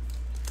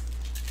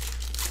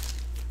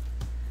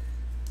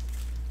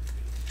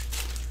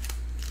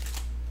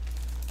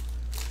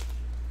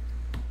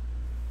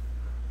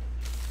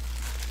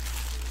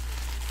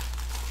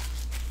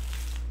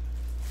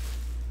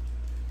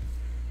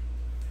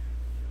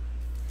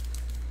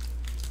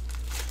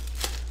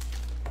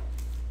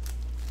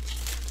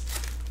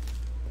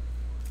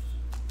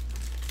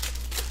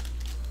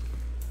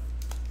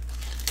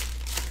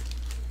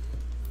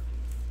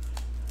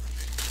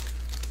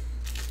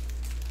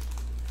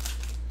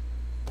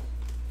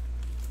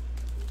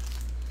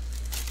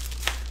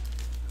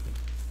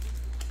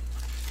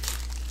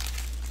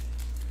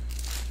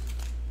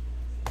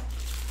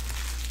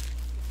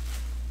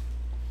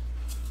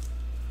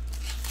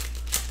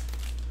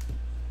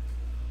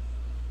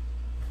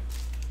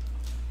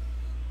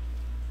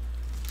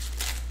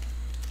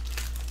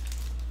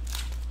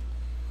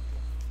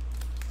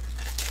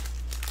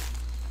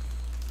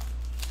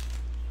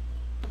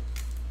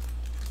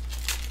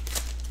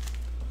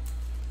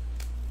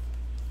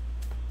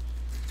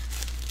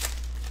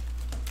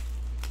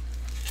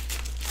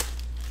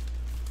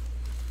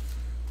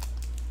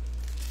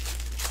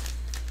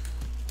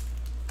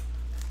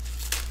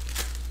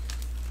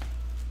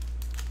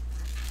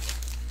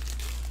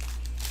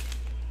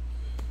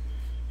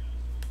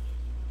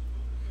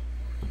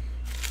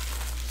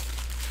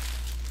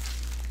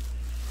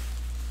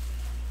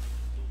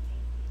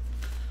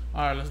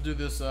 Alright, let's do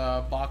this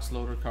box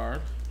loader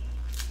card.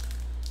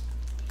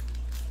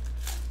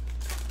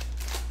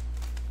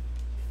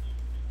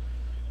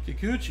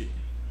 Kikuchi.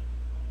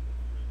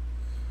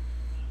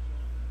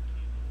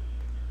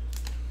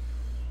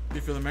 Be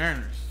for the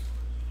Mariners.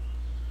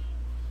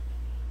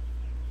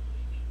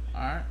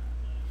 Alright.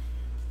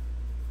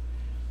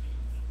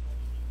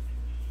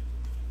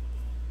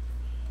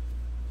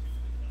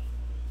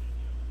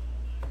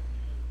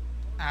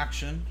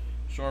 Action.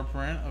 Short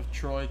print of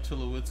Troy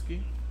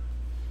Tulowitzki.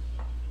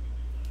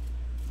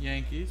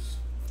 Yankees.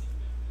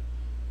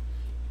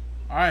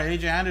 Alright,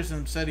 AJ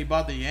Anderson said he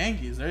bought the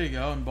Yankees. There you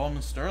go. And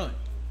Bowman Sterling.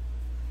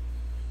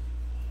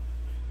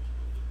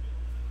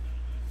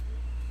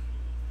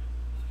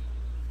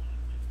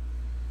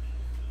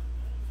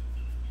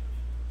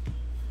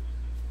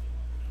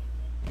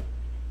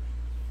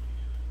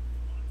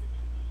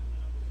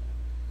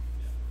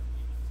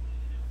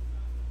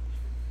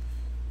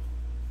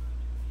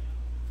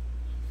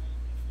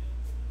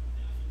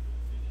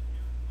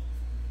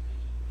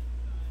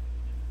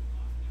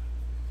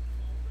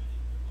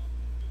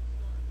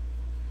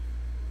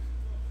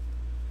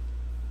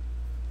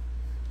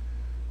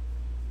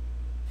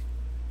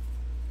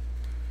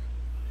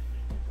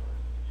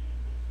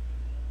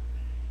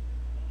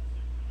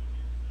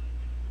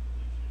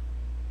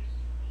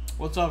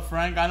 What's up,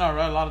 Frank? I know,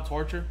 right? A lot of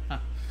torture.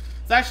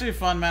 It's actually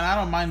fun, man. I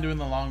don't mind doing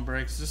the long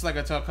breaks. Just like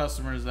I tell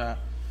customers that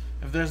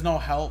if there's no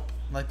help,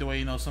 like the way,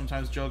 you know,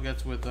 sometimes Joe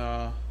gets with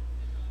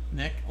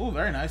Nick. Oh,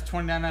 very nice.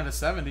 29 out of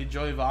 70.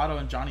 Joey Votto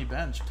and Johnny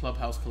Bench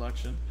Clubhouse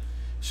collection.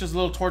 It's just a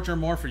little torture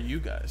more for you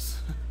guys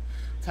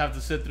to have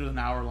to sit through an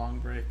hour-long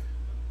break.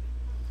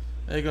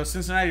 There you go.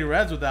 Cincinnati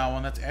Reds with that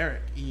one. That's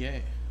Eric,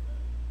 EA.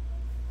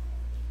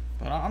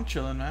 But I'm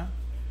chilling, man.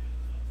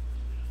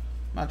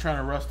 Not trying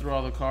to rush through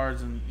all the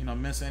cards and, you know,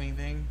 miss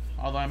anything.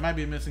 Although I might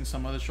be missing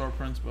some other short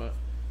prints, but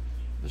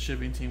the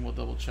shipping team will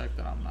double check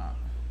that I'm not.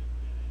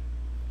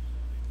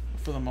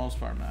 But for the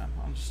most part, man,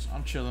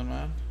 I'm chilling,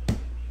 man.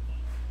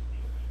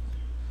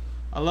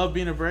 I love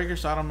being a breaker,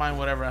 so I don't mind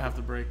whatever I have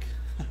to break.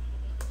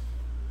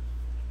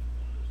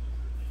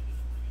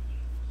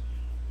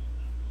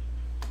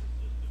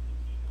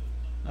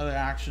 Another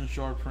action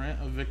short print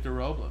of Victor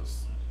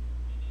Robles.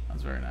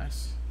 That's very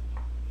nice.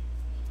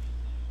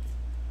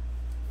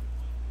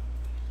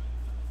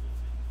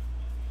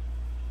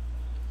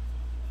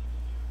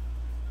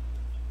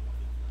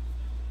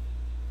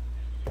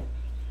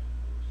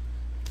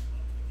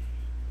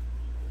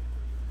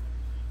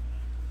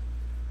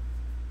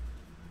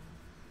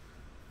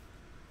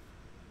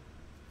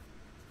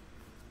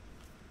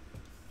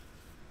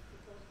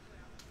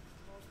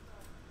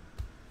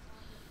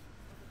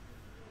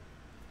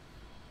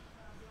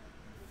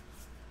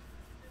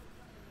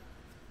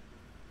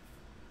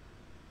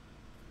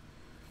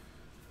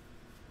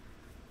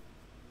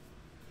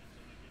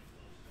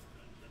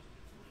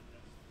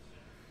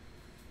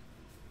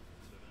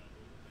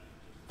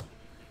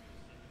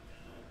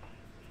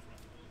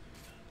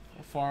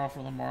 Far off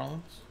from the Marlins.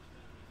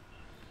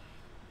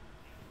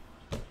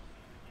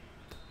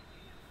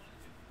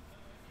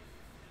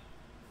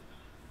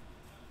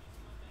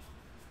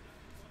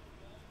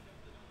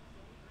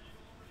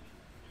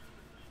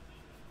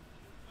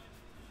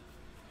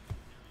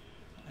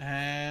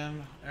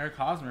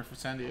 Hosmer for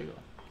San Diego.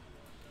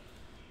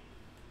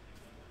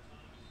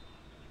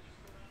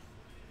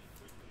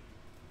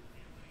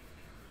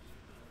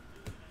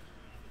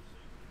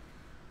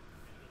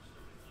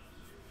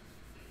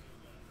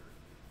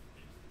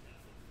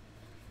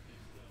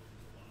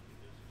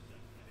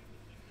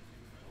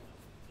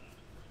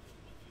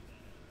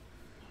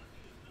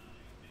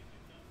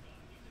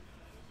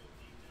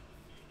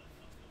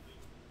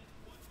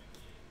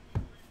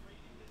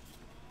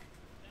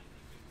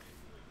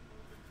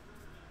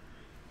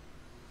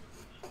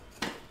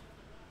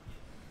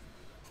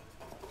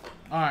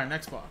 All right,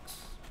 next box.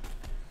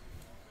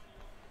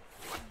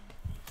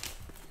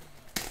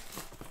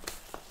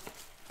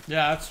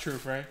 Yeah, that's true,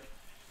 Frank.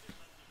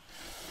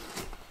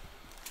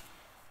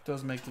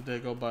 Does make the day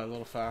go by a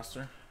little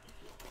faster.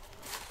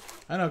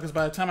 I know, because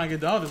by the time I get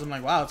done with this, I'm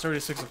like, wow, it's already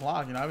 6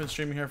 o'clock. You know, I've been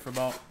streaming here for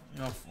about,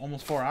 you know,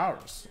 almost 4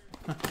 hours.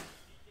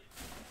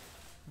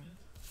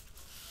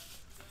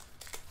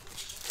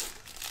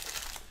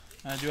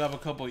 I do have a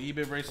couple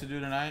eBay breaks to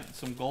do tonight.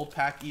 Some gold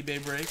pack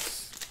eBay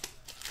breaks.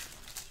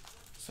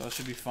 So it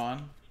should be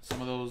fun. Some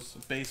of those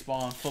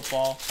baseball and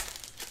football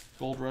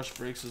gold rush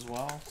breaks as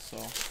well. So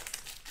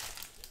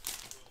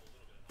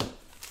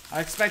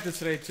I expected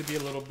today to be a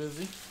little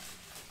busy.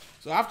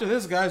 So after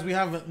this, guys, we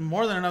have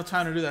more than enough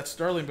time to do that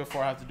Sterling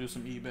before I have to do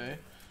some eBay.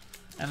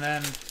 And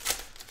then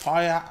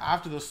probably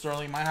after the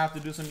Sterling, might have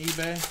to do some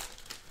eBay.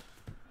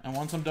 And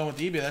once I'm done with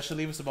eBay, that should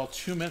leave us about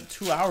 2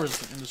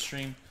 hours in the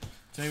stream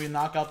to maybe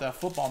knock out that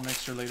football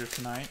mixer later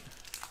tonight.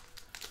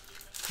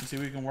 And see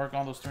if we can work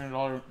on those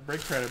 $300 break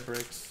credit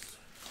breaks.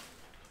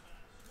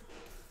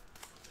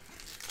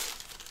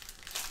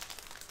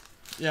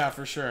 Yeah,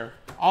 for sure.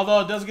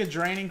 Although it does get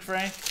draining,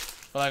 Frank.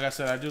 But like I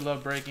said, I do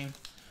love breaking,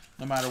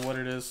 no matter what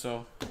it is.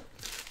 So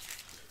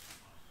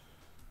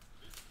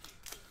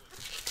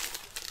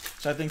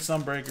I think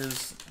some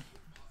breakers,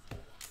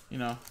 you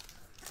know,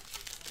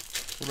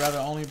 would rather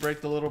only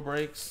break the little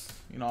breaks.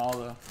 You know, all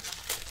the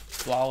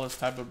flawless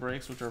type of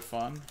breaks, which are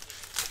fun.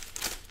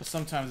 But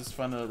sometimes it's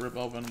fun to rip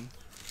open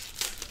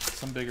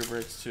some bigger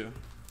breaks too.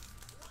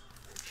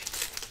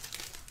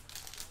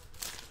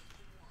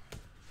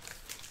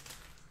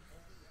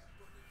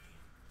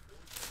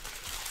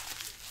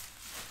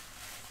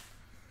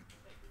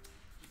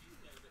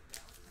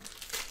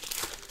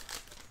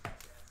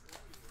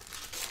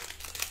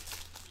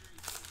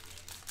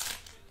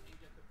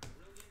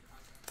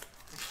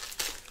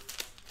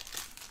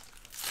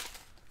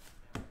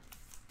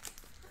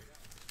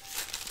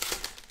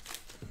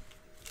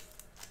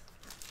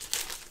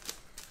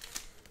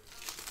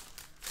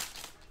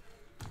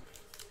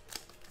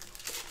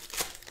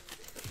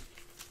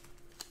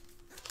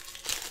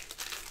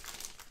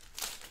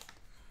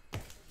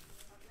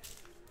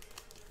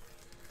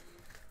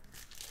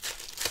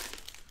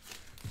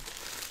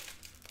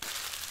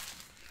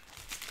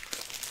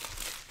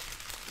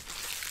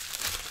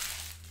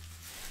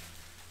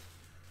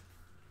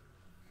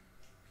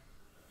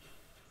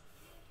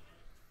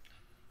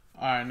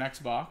 Alright, next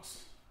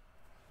box.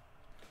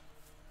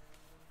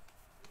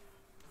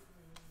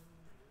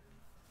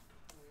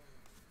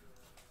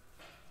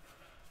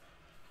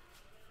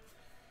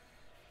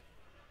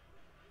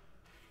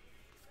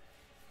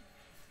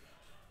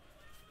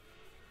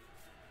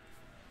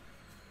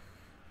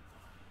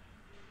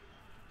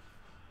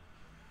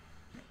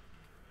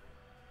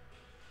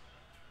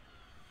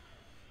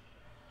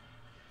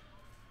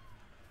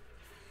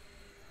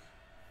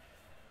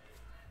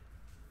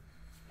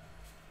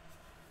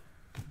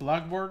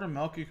 Black border,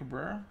 Melky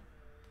Cabrera.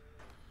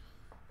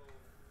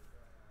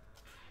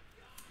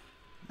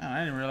 Man,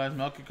 I didn't realize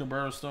Melky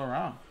Cabrera was still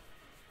around.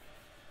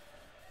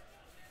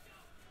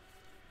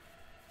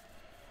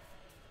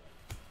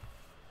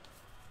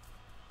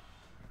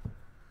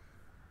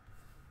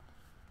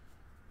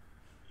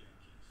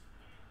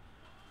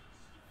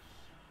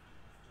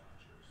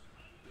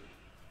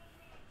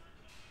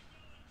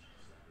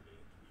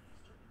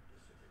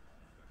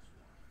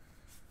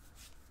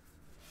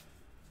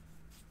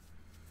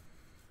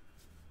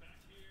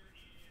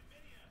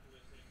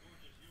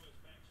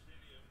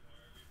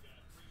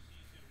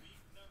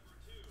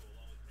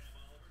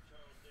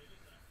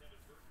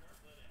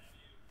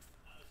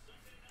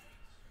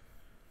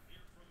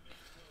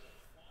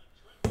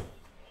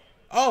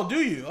 Oh,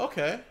 do you?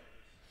 Okay.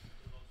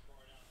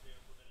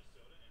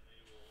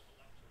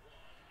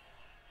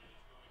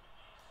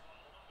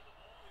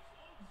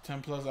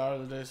 +10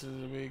 hours a day, 6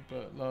 days a week,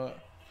 but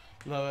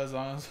love as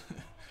long as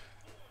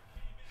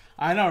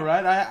I know,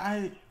 right?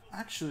 I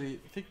actually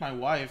think my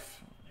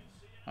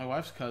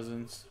wife's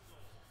cousins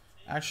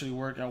actually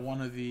work at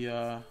one of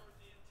the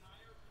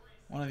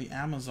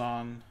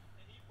Amazon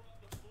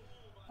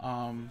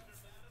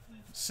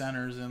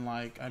centers in,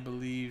 like, I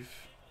believe,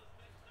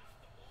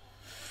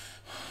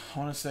 I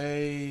want to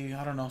say,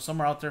 I don't know,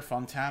 somewhere out there,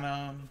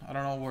 Fontana. I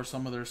don't know where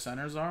some of their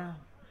centers are.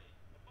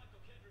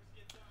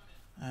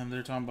 And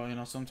they're talking about, you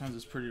know, sometimes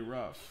it's pretty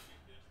rough.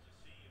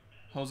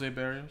 Jose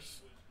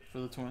Barrios for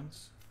the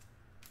Twins.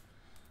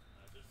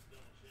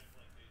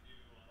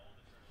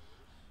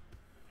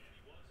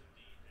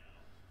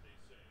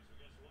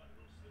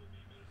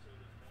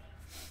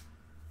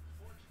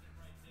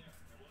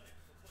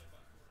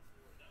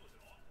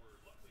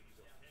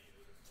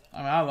 I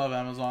mean, I love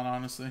Amazon,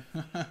 honestly.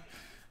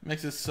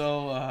 Makes it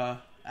so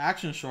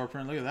action short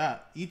print. Look at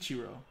that.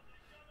 Ichiro.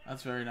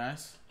 That's very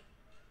nice.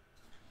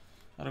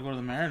 Gotta go to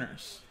the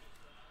Mariners.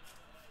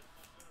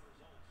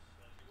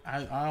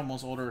 I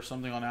almost order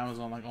something on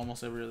Amazon like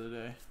almost every other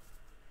day.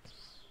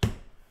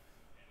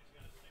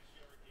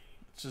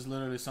 It's just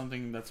literally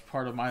something that's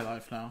part of my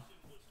life now.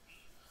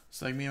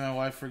 It's like me and my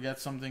wife forget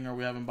something, or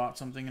we haven't bought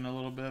something in a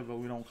little bit, but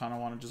we don't kind of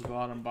want to just go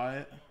out and buy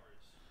it.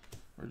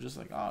 We're just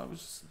like, oh, it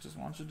was just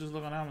why don't you just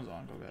look on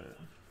Amazon, go get it.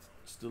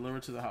 Just deliver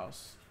it to the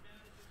house.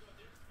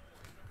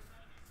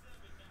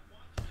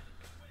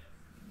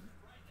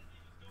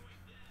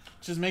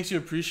 Just makes you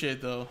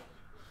appreciate, though.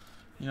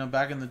 You know,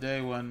 back in the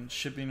day when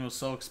shipping was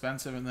so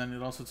expensive, and then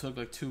it also took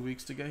like 2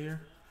 weeks to get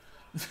here.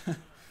 You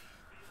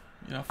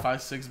know,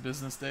 5-6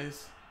 business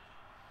days.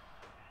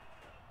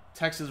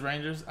 Texas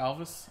Rangers,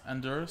 Alvis,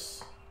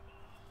 Honduras.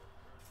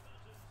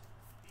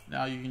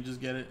 Now you can just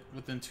get it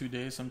within 2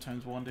 days,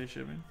 sometimes 1 day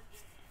shipping.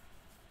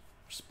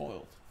 We're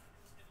spoiled.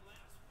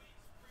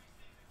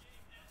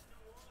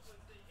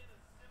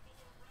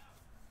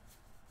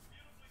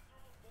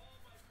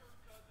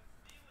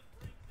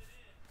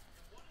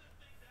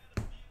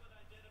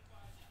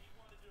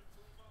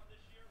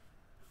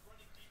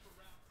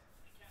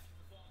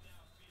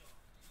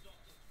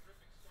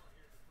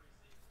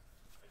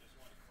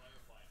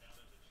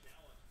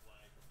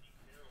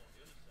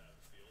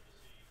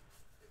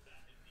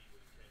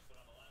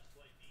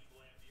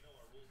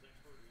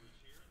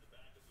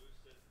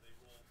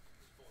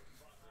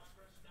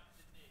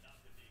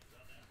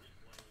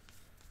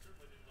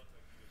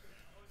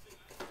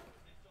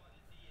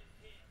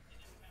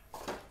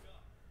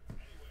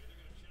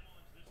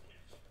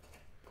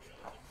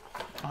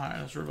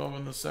 Alright, let's rip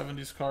open the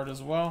 70s card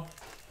as well.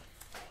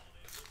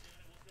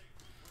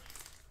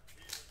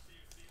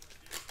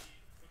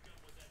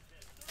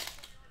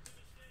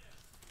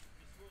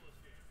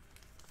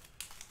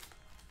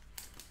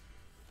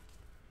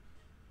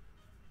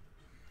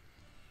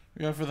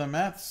 We have for the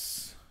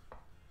Mets,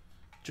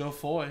 Joe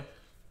Foy.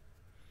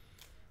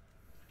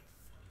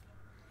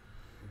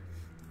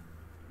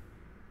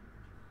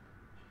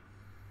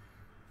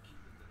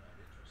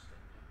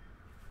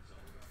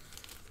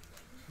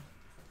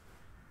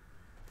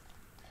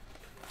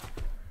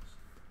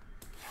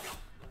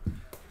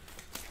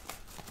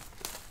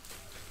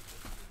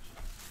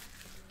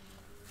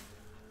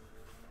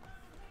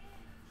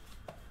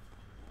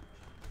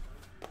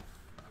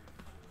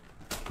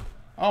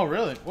 Oh,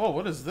 really? Whoa,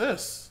 what is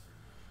this?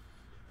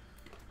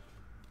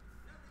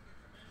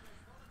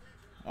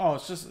 Oh,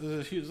 it's just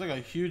it's like a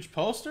huge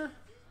poster?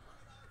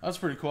 That's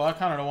pretty cool. I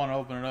kind of don't want to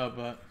open it up,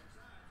 but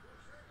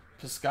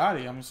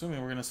Piscotty, I'm assuming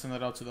we're going to send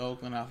that out to the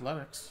Oakland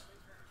Athletics.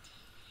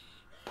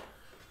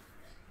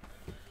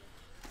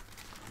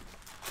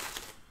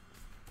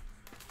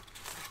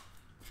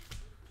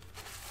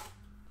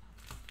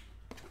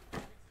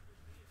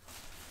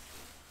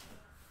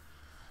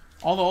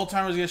 All the old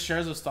timers get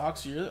shares of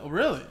stocks yearly? Oh,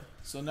 really?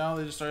 So now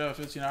they just start out at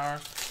 15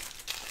 hours?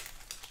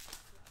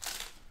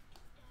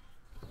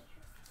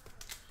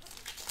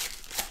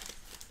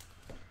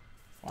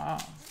 Wow.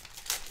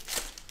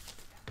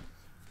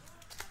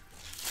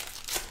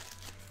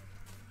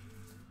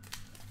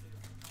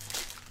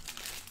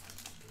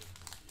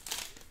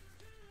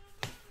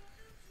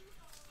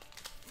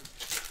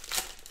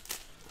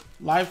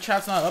 Live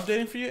chat's not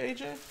updating for you,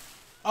 AJ?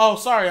 Oh,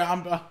 sorry.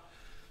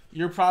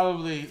 You're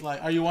probably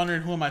like, are you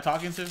wondering who am I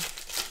talking to?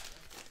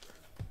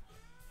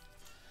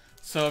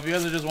 So if you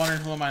guys are just wondering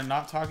who am I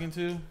not talking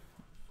to,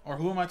 or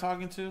who am I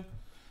talking to,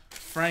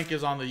 Frank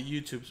is on the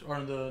YouTube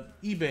or the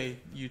eBay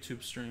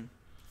YouTube stream.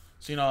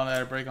 So you know that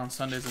I break on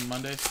Sundays and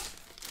Mondays.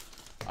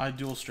 I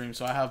dual stream,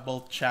 so I have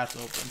both chats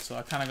open. So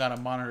I kind of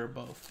gotta monitor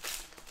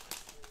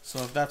both. So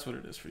if that's what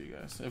it is for you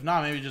guys, if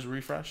not, maybe just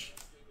refresh.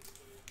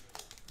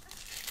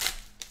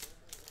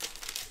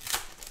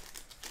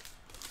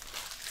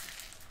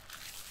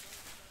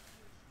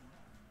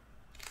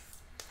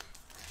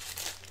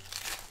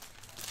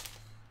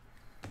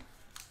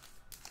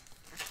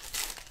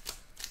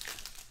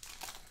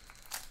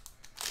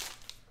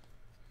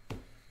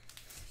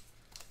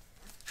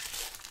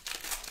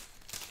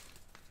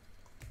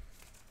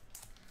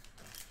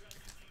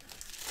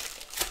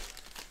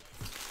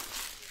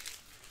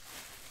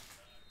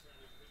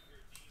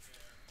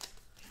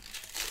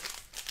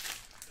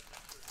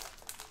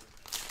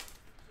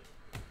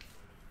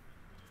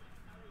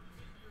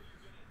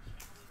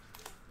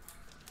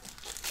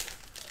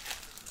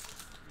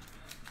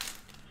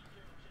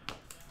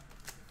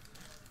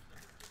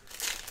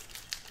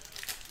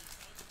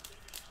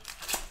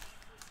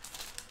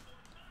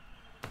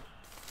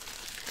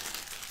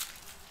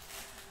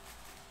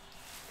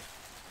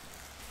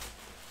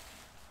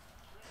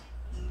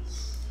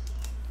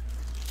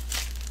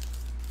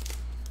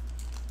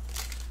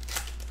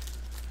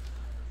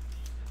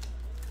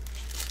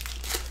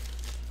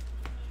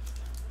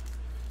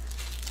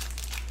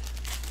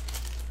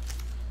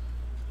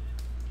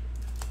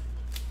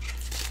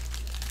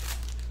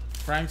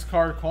 Frank's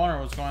card corner,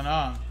 what's going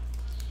on?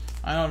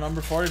 I know, number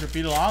 40 to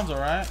Pete Alonso,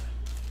 right?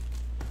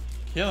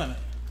 Killing it.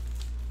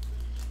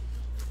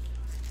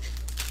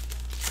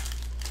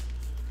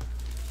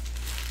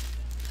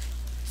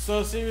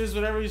 So series,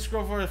 whatever you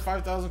scroll for,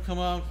 5,000 come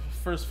up.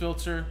 First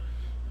filter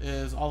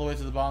is all the way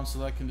to the bottom.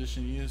 Select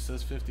condition used.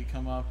 Says 50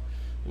 come up.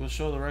 It will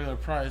show the regular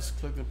price.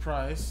 Click the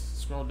price.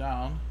 Scroll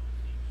down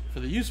for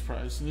the used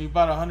price, and you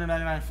bought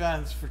 199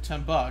 fans for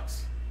 10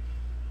 bucks.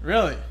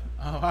 Really?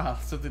 Oh wow,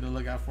 something to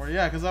look out for.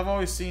 Yeah, because I've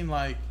always seen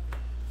like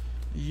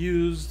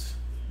used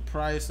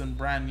price and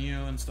brand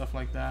new and stuff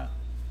like that.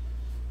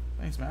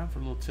 Thanks, man, for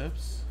little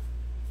tips.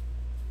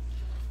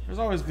 There's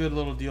always good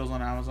little deals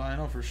on Amazon, I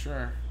know for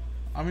sure.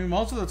 I mean,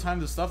 most of the time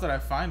the stuff that I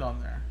find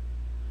on there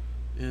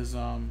is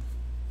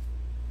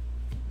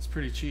it's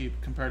pretty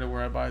cheap compared to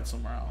where I buy it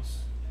somewhere else.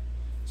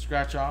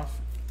 Scratch off,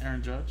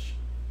 Aaron Judge.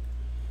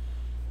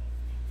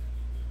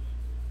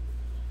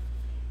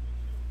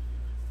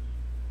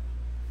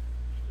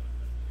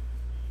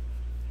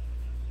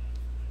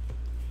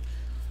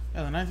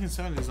 Yeah, the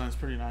 1970 design is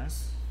pretty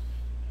nice.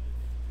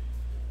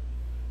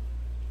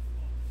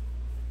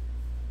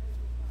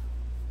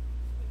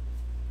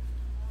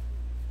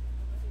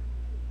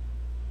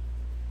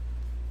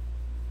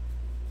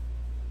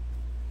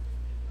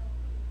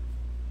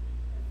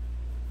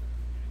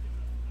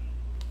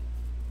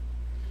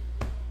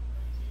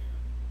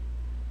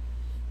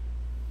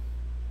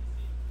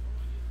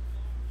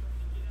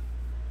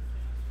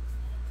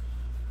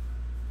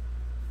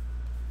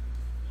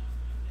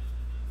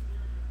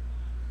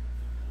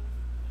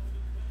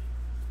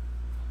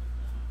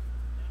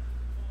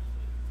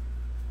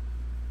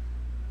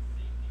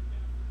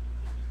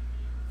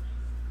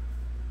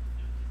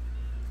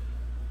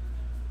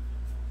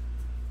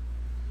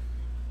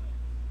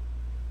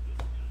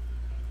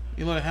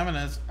 Eloy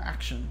Jimenez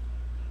action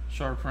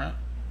short print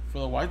for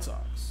the White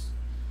Sox.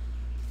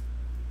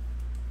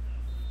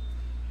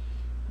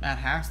 Matt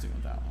Hasty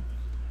with that one.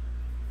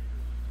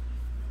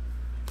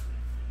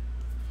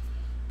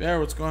 Bear,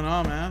 what's going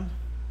on, man?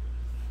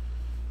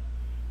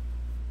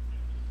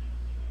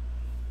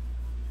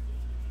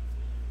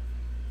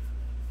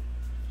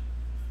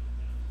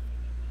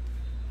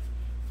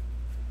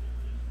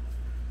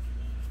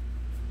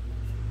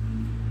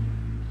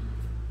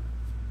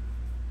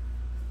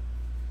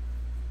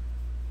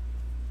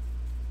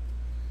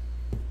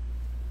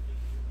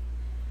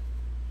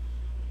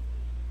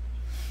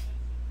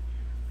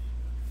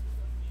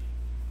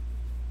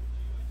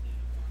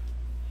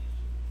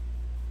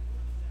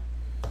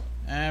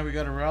 And we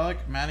got a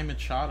relic, Manny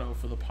Machado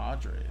for the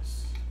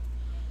Padres.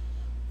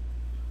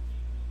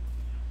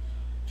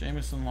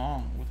 Jameson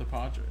Long with the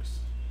Padres.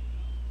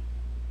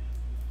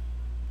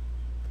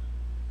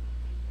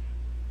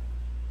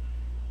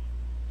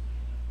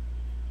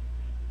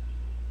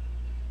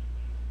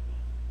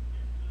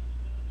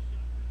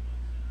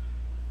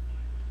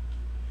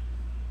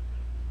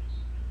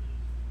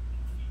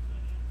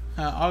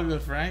 All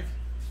good, Frank.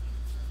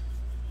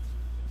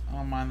 I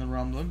don't mind the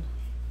rumbling.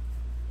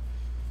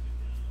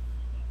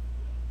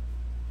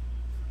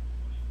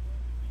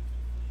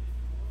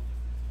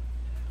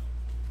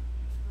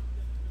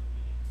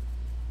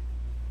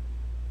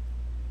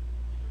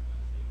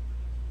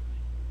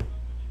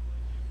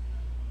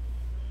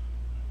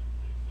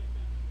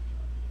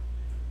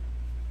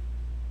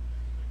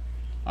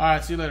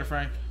 Alright, see you later,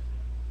 Frank.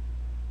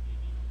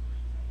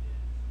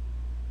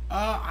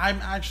 I'm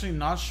actually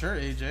not sure,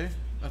 AJ.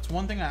 That's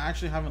one thing I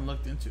actually haven't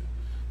looked into.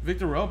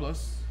 Victor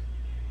Robles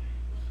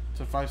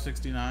to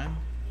 569.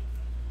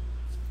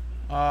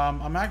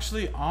 I'm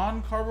actually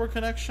on Cardboard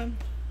Connection.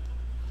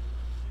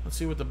 Let's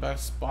see what the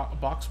best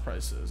box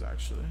price is,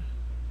 actually.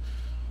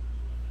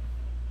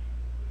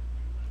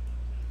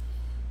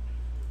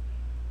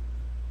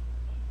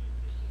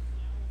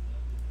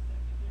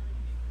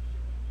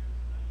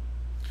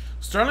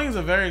 Sterling is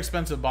a very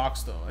expensive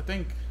box, though. I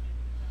think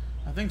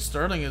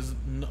Sterling is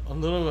a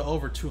little bit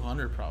over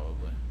 200,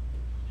 probably.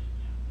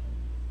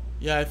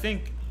 Yeah, I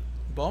think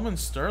Bowman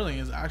Sterling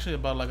is actually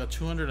about like a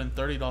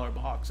 $230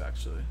 box,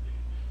 actually.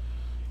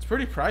 It's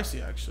pretty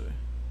pricey, actually.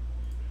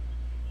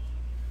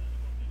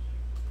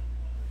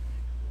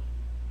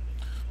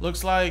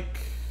 Looks like...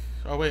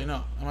 Oh, wait,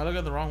 no. Am I looking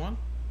at the wrong one?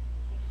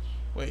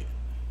 Wait.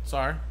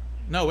 Sorry.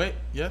 No, wait.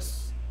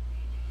 Yes.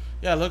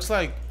 Yeah, it looks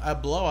like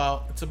at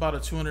Blowout, it's about a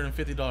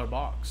 $250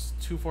 box.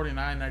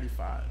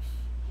 $249.95.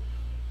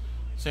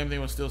 Same thing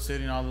with Steel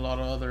City and a lot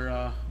of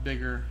other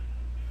bigger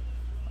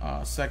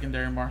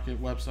secondary market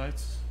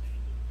websites.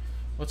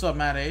 What's up,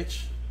 Matt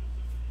H?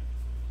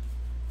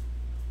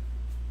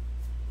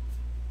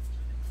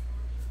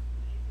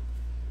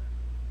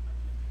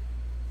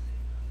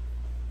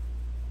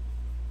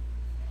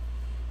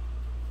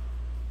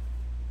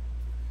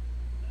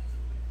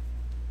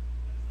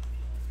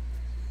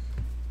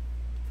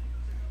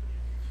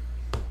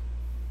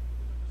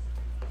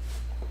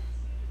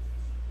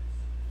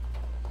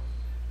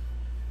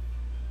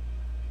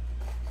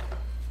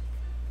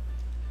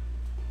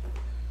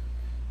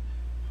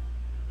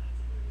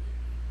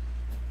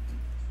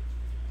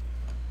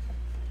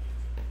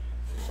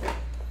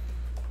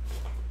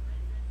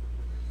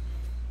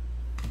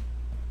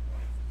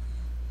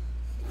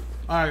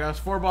 Alright guys,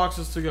 4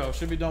 boxes to go.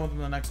 Should be done within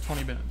the next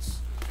 20 minutes.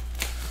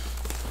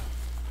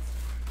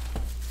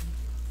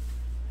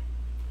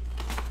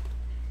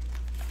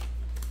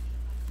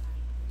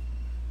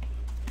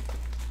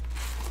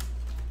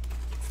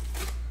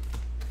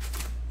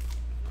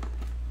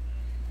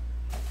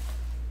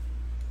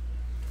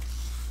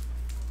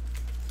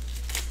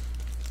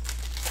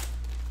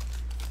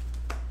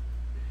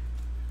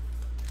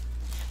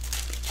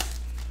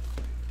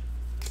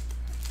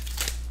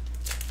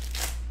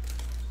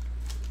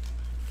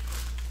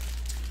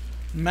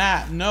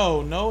 Matt,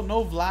 no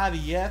Vlad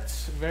yet.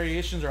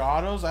 Variations or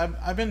autos.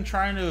 I've been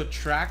trying to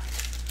attract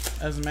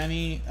as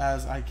many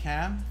as I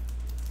can.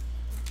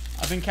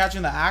 I've been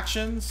catching the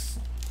actions.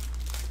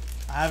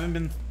 I haven't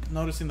been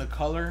noticing the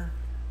color,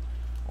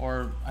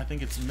 or I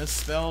think it's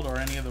misspelled, or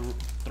any of the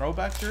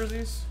throwback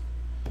jerseys.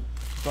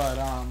 But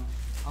I'm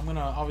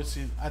gonna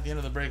obviously at the end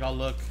of the break I'll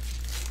look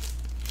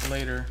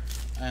later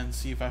and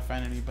see if I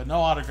find any. But no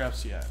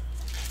autographs yet.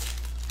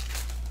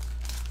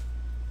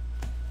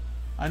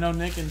 I know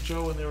Nick and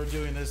Joe, when they were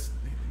doing this,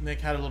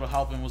 Nick had a little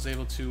help and was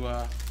able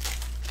to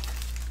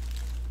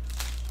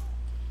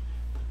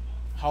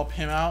help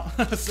him out.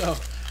 So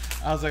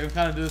I was like, I'm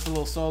kind of doing this a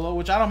little solo,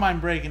 which I don't mind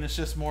breaking. It's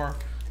just more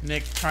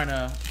Nick trying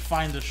to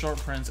find the short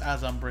prints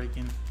as I'm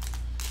breaking.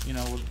 You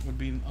know, would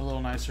be a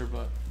little nicer.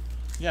 But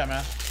yeah,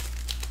 man,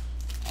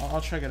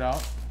 I'll check it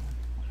out.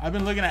 I've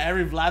been looking at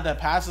every Vlad that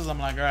passes. I'm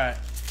like, all right,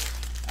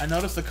 I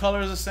noticed the color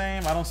is the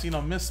same. I don't see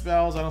no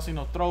misspells. I don't see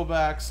no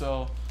throwbacks.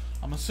 So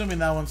I'm assuming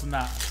that one's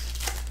not.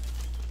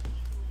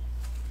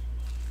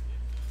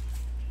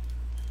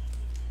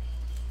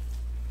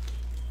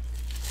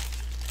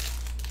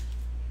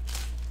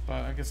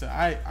 But like I said,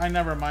 I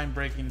never mind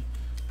breaking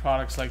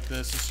products like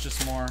this. It's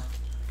just more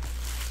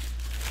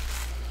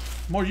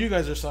you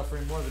guys are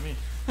suffering more than me.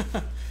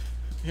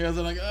 You guys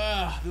are like,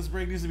 this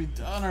break needs to be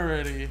done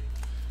already.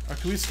 Or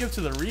can we skip to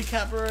the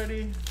recap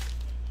already?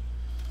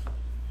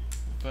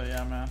 But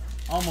yeah, man,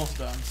 almost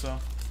done. So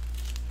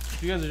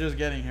if you guys are just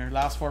getting here,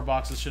 last 4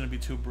 boxes shouldn't be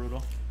too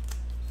brutal.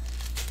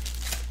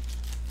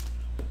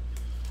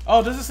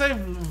 Oh, does it say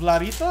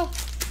Vladito?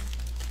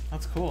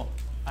 That's cool.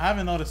 I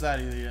haven't noticed that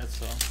either yet,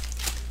 so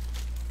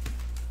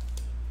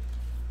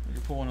we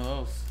can pull one of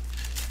those.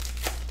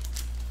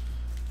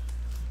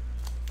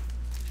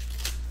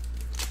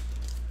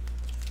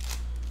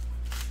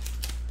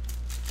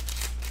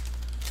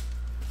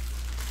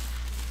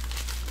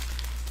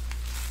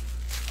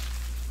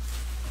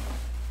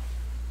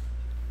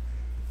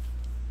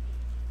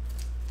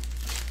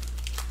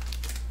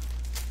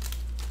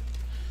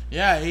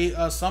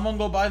 Yeah, someone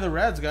go buy the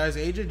Reds, guys.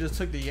 AJ just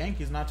took the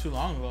Yankees not too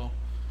long ago.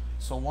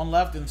 So 1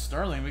 left in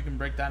Sterling. We can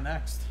break that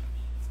next.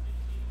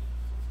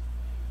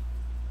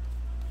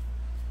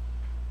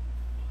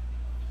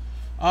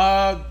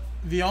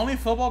 The only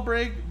football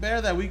break, Bear,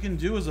 that we can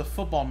do is a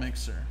football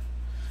mixer.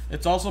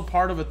 It's also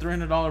part of a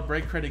 $300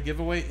 break credit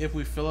giveaway if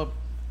we fill up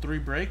 3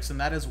 breaks, and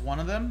that is one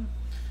of them.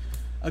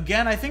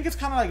 Again, I think it's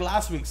kind of like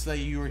last week's that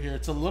you were here.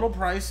 It's a little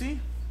pricey.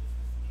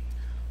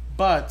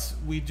 But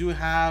we do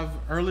have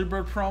early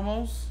bird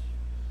promos,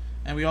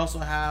 and we also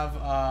have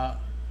a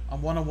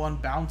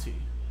 1-on-1 bounty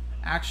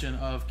action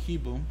of Key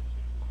Boom.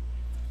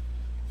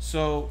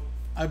 So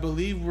I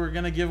believe we're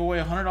going to give away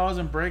 $100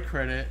 in break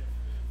credit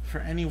for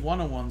any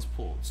 1-on-1s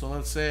pulled. So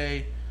let's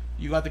say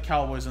you got the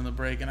Cowboys in the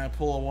break, and I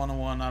pull a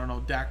 1-on-1, I don't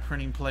know, Dak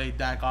printing plate,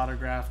 Dak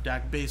autograph,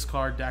 Dak base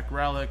card, Dak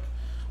relic,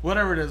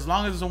 whatever it is. As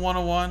long as it's a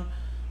 1-on-1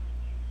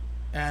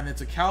 and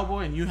it's a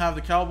Cowboy and you have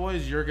the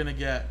Cowboys, you're going to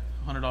get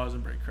 $100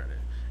 in break credit.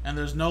 And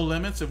there's no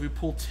limits. If we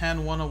pull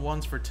 10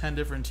 1-on-1s for 10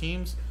 different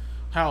teams,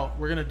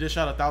 we're gonna dish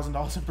out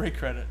 $1,000 in break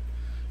credit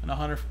and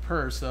 $100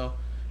 per. So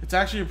it's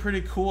actually a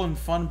pretty cool and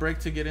fun break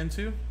to get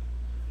into,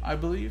 I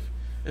believe.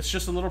 It's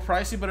just a little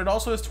pricey, but it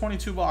also has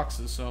 22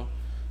 boxes, so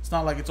it's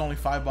not like it's only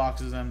 5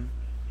 boxes and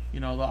you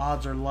know the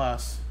odds are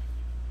less.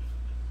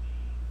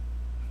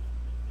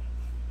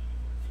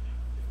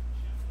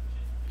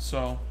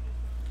 So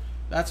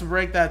that's a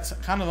break. That's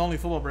kind of the only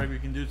football break we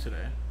can do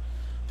today.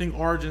 I think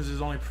Origins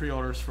is only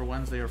pre-orders for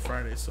Wednesday or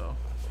Friday, so.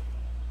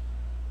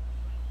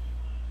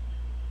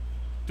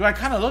 Do I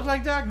kind of look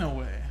like Dak? No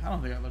way. I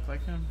don't think I look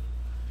like him.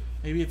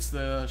 Maybe it's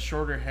the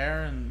shorter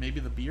hair and maybe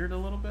the beard a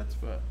little bit,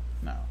 but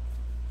no.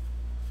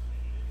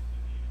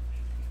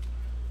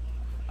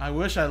 I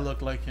wish I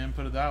looked like him,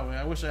 put it that way.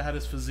 I wish I had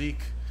his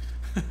physique.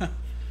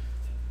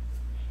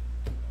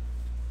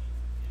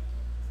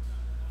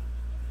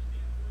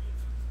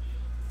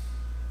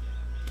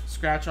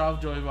 Scratch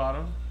off Joey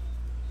Votto.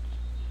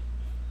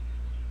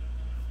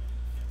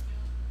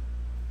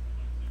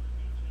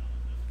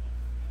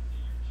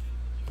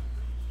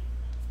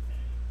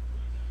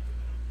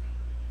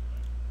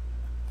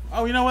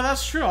 Oh, you know what?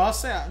 That's true. I'll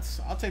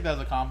take that as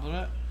a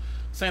compliment.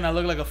 Saying I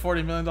look like a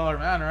 $40 million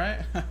man,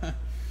 right?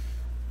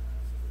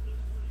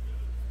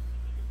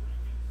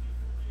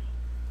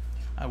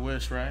 I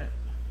wish, right?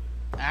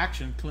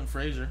 Action, Clint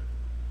Frazier.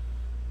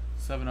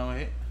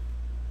 708.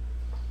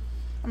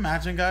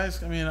 Imagine,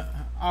 guys. I mean,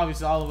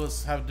 obviously all of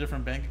us have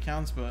different bank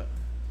accounts, but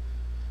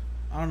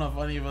I don't know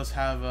if any of us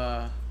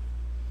have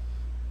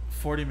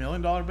 $40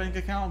 million bank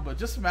account. But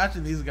just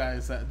imagine these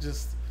guys that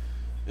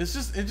it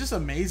just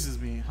amazes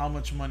me how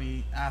much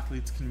money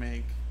athletes can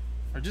make,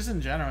 or just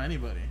in general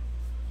anybody.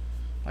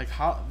 Like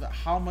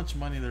how much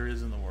money there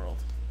is in the world.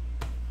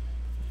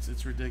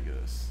 It's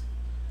ridiculous.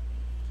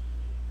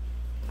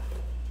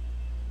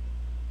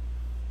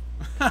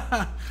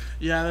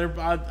 Yeah,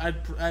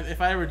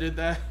 if I ever did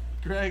that,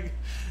 Greg,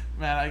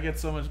 man, I get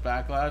so much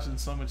backlash and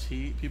so much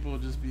heat. People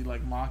would just be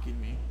like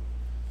mocking me.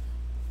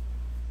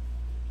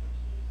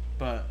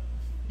 But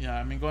yeah,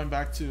 I mean, going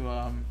back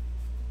to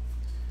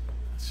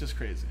it's just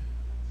crazy.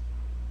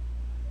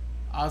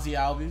 Ozzy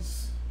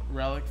Albies,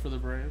 relic for the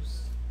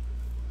Braves.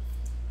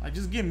 Like,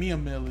 just give me a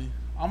milli.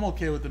 I'm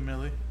okay with the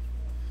milli.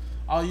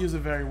 I'll use it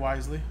very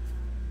wisely.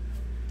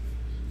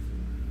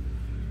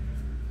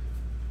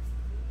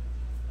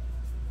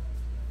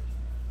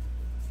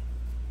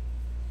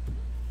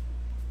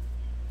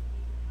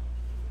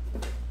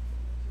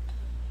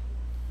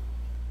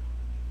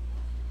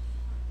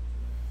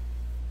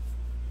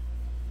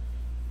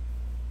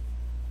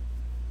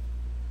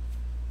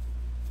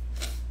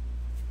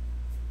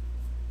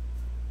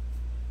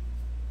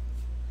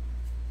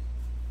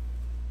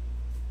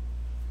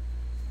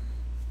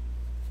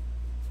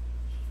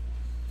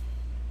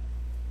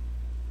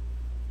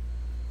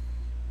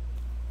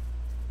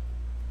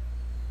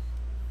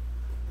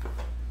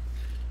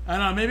 I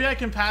don't know, maybe I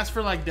can pass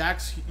for like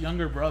Dak's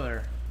younger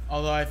brother.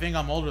 Although I think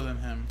I'm older than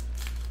him.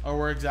 Or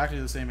we're exactly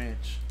the same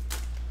age.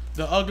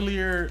 The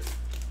uglier,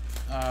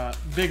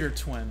 bigger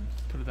twin.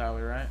 Put it that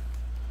way, right?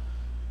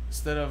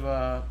 Instead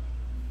of,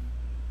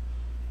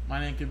 my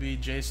name could be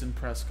Jason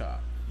Prescott.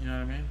 You know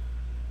what I mean?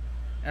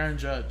 Aaron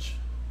Judge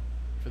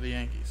for the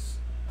Yankees.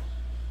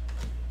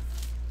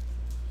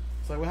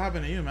 It's like, what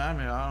happened to you, man? I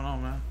mean, I don't know,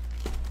 man.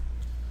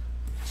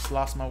 Just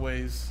lost my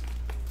ways.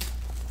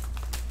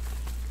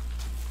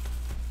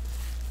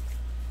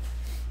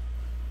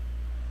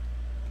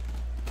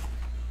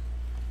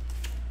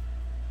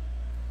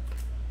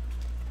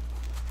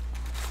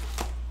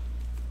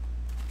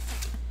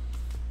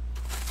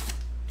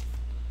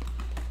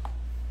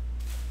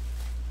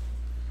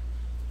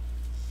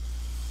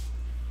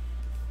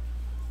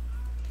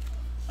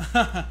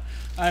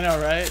 I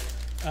know, right?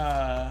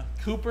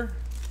 Cooper.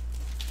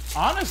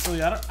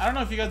 Honestly, I don't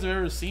know if you guys have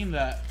ever seen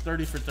that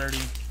 30 for 30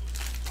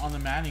 on the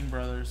Manning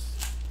brothers.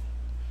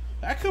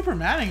 That Cooper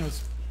Manning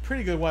was a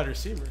pretty good wide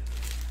receiver.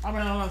 I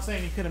mean, I'm not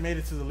saying he could have made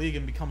it to the league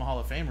and become a Hall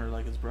of Famer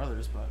like his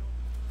brothers, but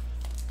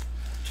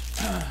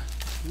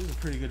he was a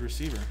pretty good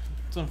receiver.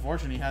 It's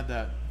unfortunate he had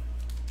that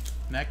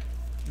neck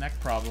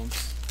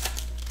problems.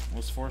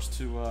 Was forced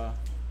to not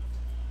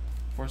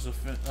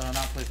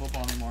play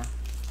football anymore.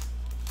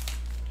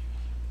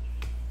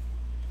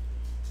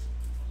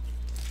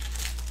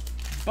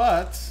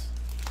 But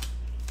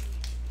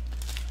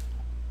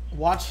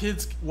watch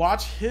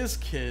his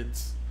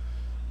kids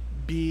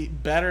be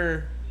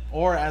better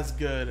or as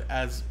good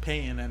as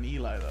Peyton and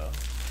Eli, though,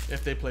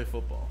 if they play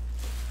football.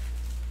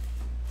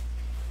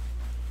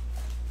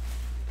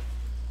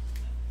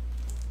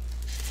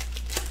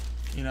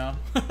 You know,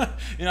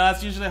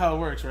 that's usually how it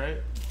works, right?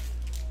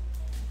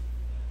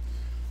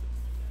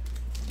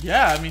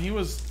 Yeah, I mean, he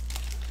was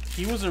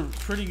a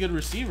pretty good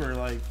receiver.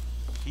 Like,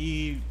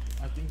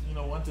 I think,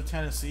 went to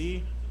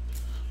Tennessee,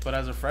 but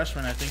as a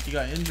freshman, I think he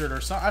got injured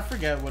or something. I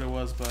forget what it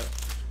was, but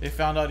they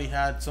found out he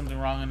had something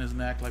wrong in his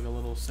neck, like a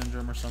little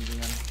syndrome or something,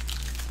 and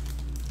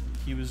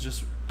he was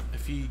just,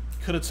 if he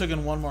could have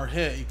taken one more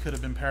hit, he could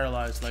have been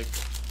paralyzed, like,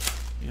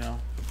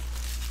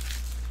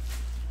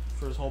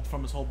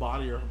 from his whole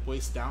body or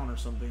waist down or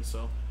something.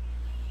 So,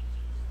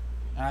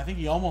 and I think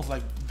he almost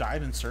like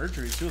died in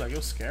surgery too. Like, it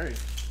was scary.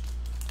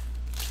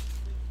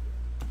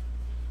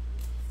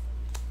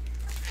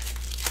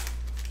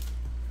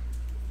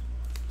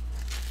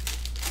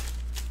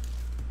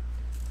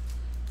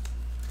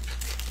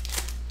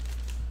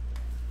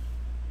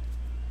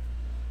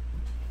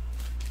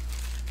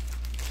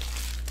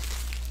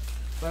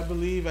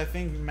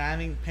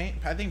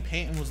 I think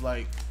Peyton was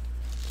like,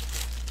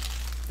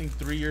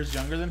 3 years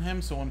younger than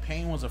him. So when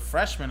Peyton was a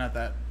freshman at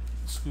that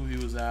school he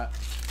was at,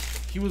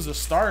 he was a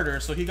starter,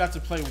 so he got to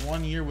play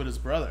 1 year with his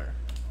brother.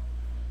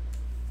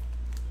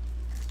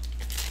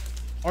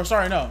 Or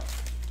sorry, no.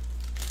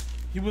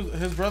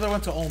 His brother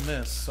went to Ole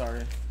Miss,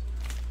 sorry.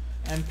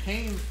 And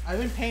I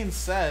think Peyton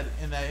said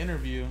in that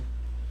interview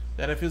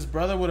that if his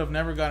brother would have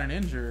never gotten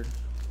injured,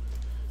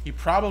 he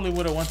probably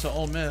would have went to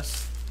Ole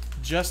Miss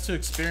just to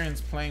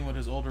experience playing with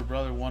his older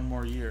brother 1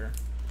 more year.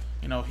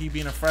 He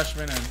being a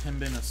freshman and him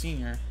being a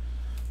senior.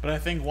 But I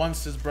think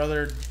once his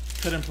brother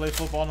couldn't play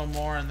football no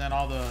more, and then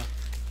all the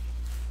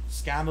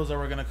scandals that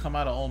were going to come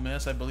out of Ole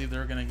Miss, I believe they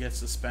were going to get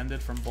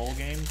suspended from bowl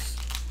games.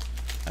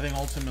 I think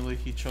ultimately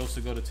he chose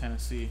to go to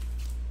Tennessee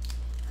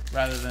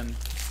rather than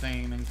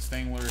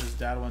staying where his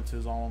dad went to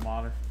his alma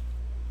mater.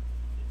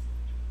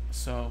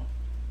 So,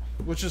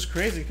 which is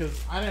crazy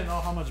because I didn't know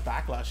how much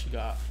backlash he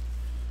got.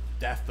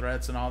 Death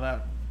threats and all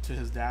that to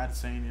his dad,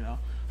 saying,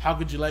 how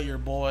could you let your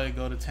boy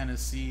go to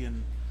Tennessee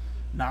and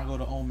not go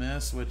to Ole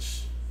Miss,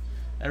 which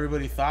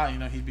everybody thought,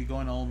 he'd be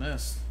going to Ole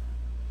Miss.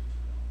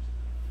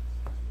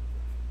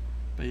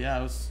 But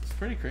yeah, it's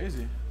pretty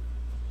crazy.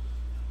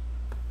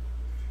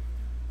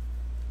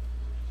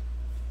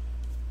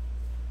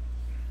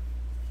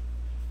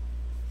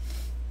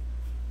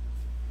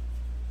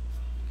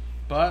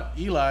 But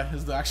Eli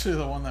is actually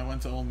the one that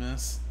went to Ole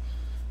Miss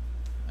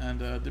and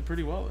did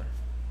pretty well there.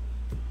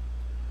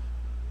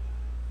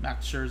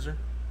 Max Scherzer.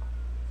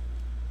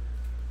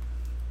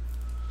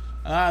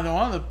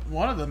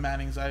 One of the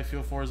Mannings I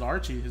feel for is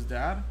Archie, his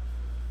dad.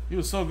 He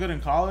was so good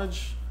in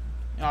college.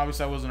 You know,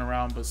 obviously I wasn't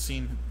around, but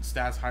seen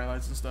stats,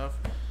 highlights, and stuff.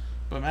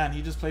 But man,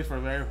 he just played for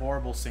a very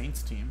horrible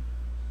Saints team.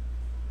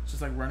 It's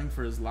just like running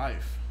for his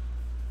life.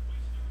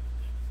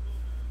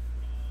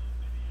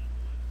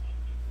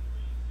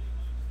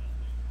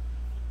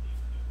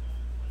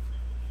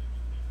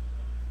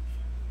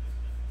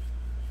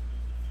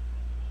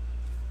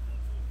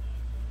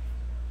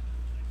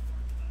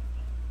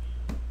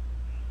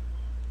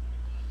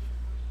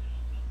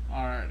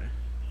 Alrighty.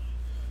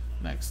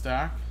 Next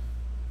stack.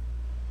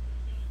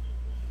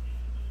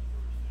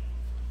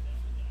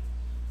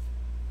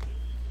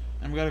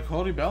 And we got a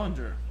Cody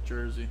Bellinger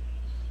jersey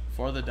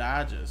for the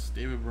Dodgers,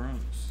 David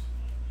Bruns.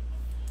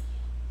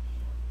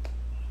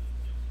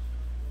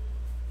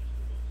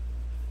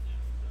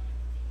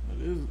 What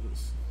is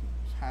this?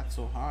 Hat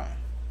so high.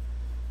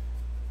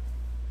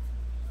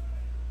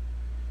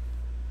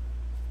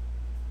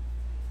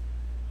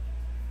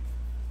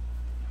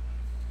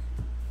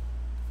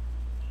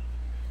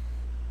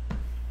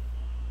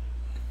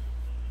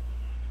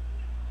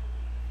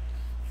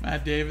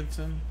 Matt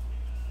Davidson.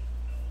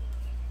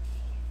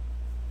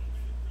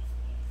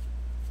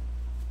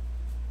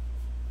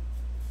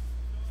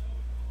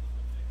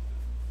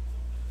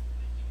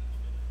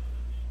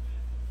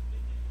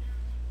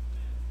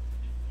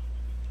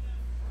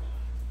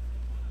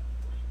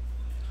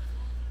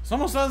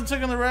 Someone hasn't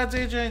taken the Reds,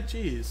 AJ?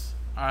 Jeez.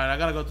 Alright, I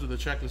gotta go through the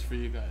checklist for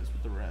you guys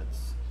with the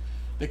Reds.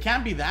 They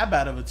can't be that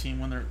bad of a team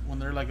when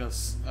they're like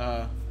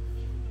a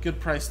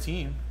good price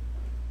team.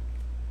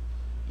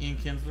 Ian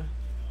Kinsler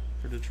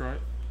for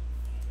Detroit.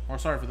 Or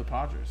sorry, for the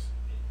Padres.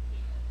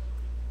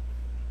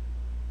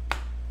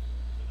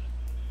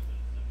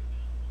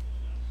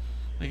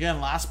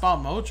 Again, last spot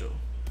mojo.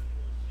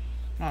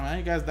 Come on, man,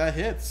 you guys, that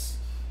hits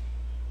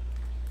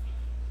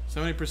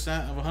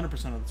 70% of 100%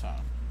 of the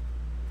time.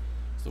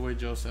 That's the way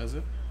Joe says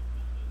it.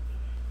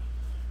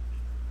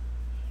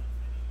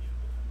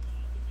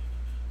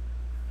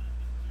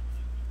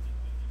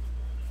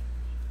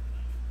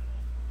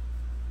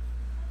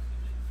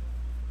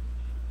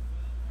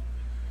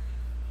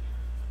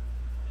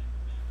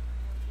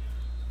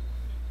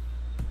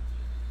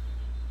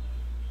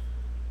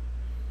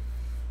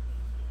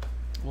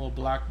 Little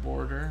black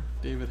border,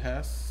 David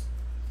Hess.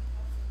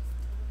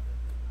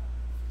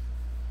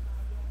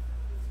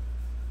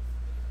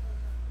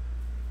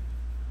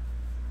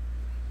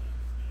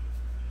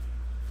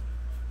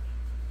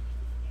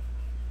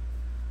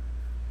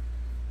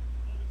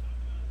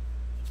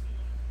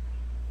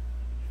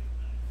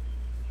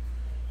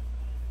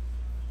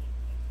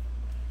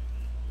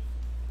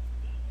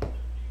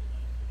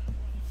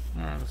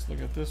 Alright, let's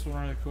look at this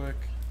one really quick.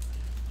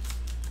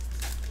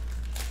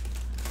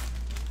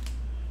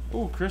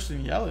 Ooh,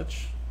 Christian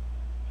Yelich.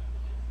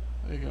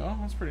 There you go.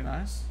 That's pretty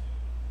nice.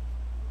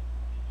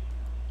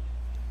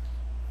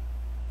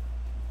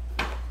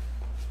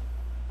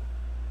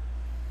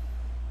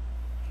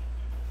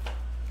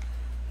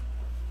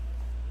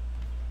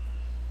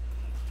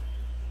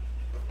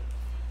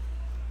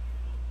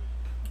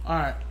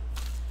 Alright.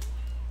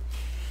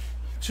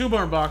 2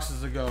 more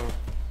boxes to go.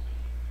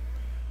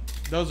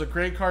 That was a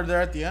great card there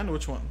at the end.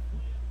 Which one?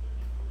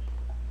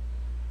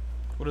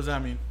 What does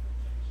that mean?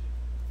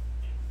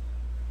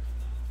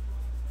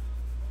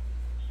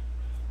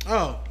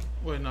 Oh,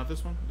 wait, not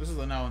this one. This is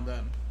a now and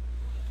then.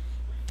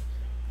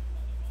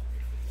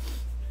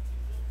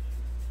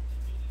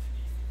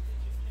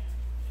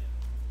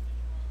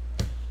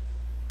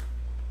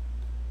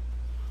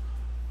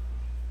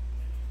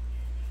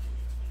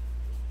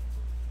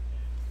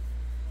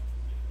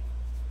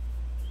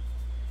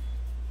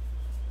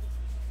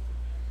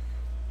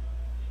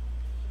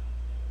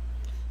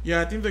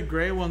 Yeah, I think the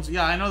gray ones.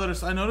 Yeah, I know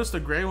that. I noticed the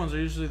gray ones are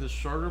usually the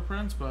shorter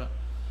prints, but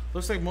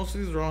looks like most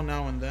of these are all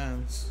now and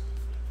thens.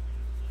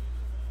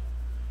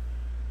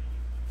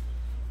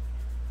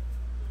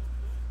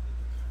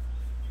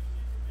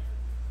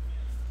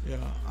 Yeah.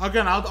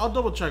 Again, I'll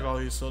double check all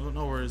these, so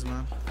no worries,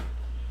 man.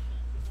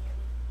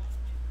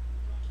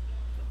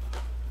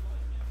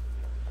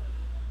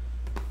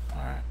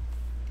 All right.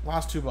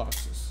 Last 2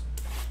 boxes.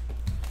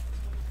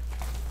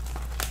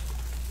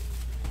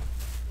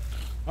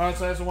 Alright,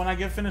 so when I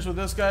get finished with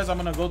this, guys, I'm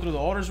going to go through the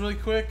orders really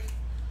quick.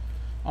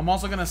 I'm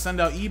also going to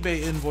send out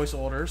eBay invoice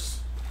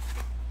orders.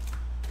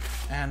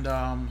 And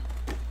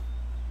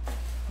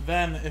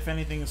then, if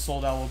anything is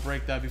sold out, we'll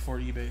break that before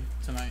eBay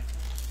tonight.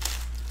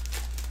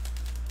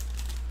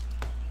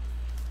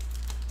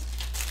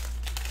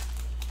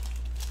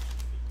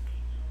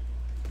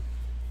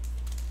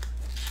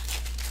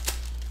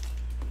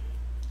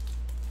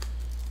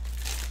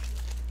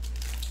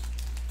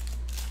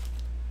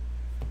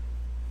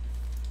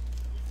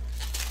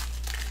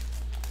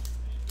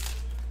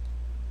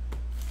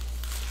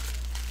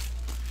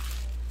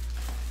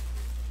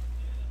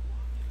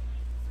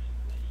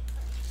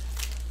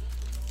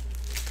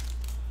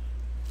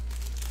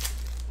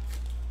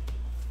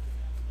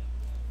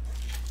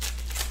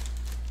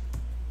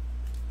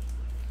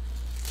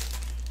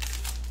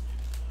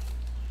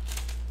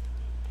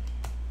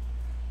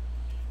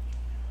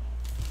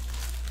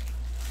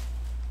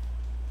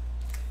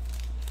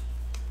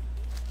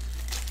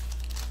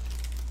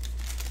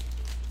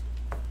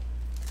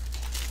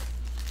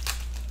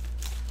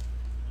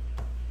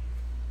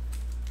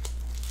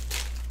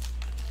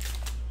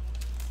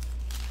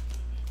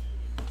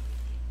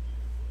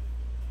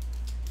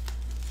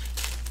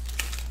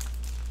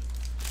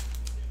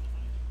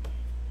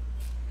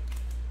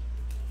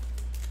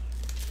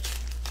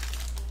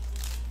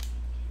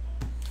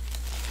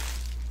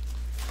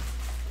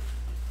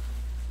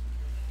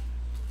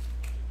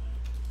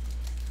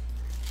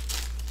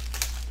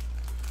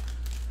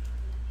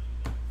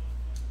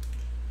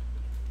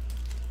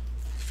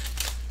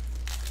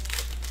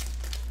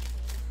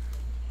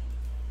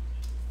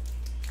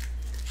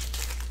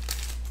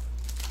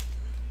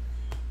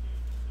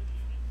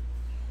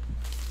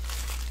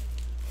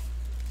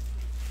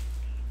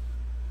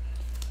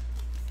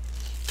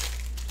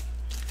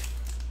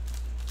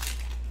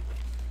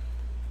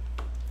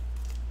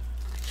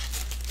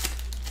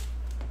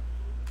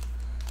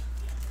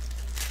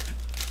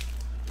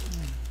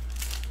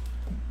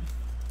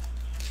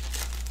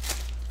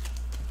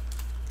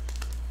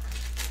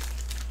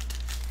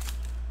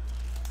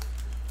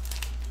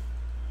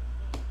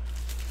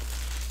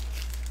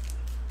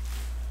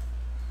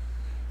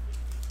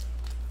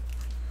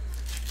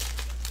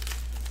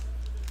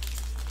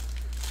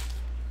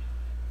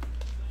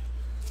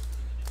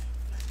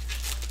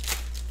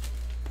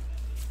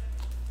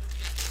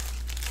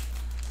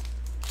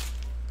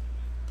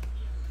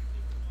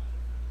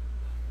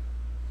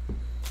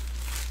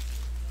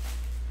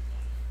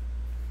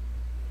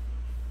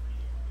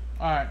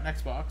 Alright,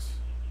 next box.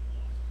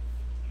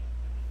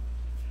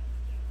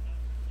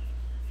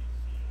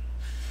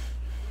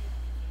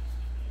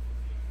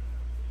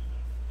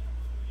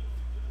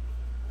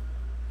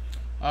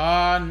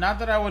 Not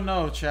that I would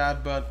know,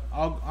 Chad, but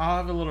I'll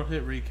have a little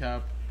hit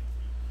recap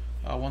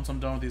once I'm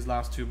done with these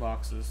last two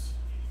boxes.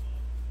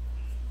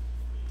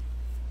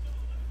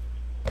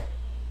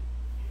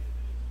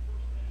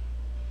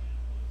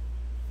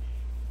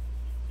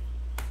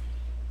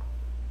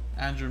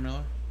 Andrew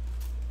Miller.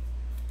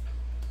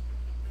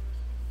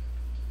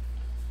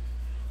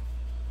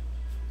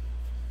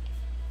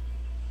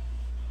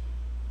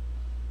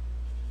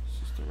 It's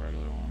just a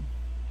regular one.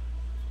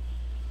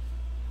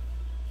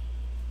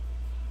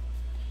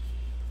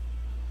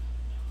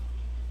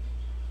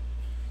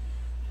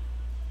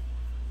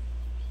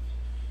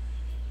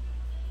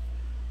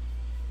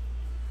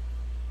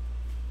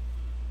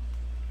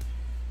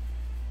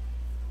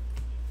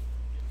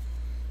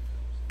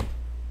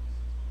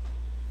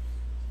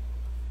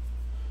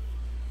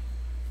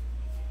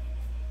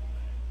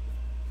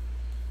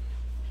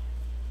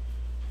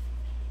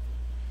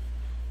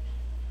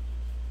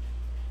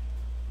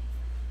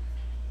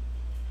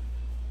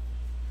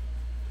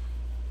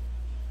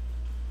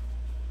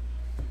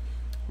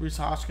 Reese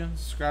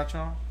Hoskins, scratch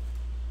on.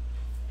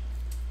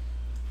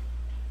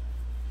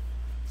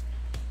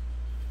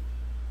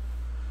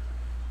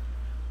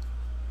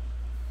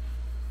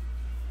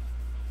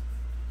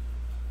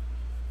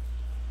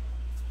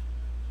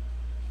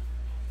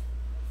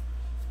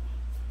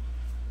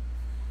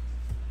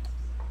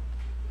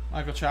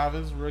 Michael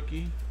Chavez,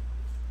 rookie,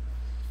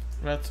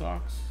 Red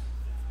Sox.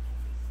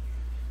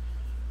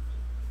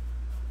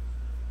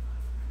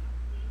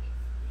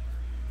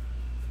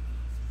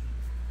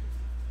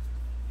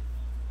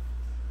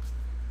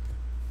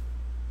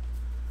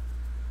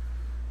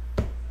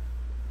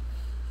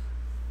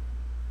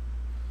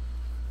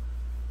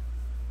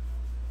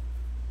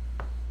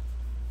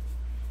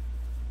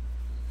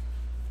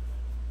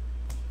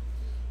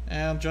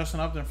 And Justin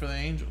Upton for the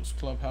Angels,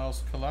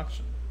 Clubhouse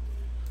Collection.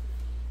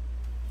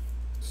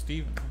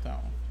 Steven with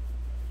that one.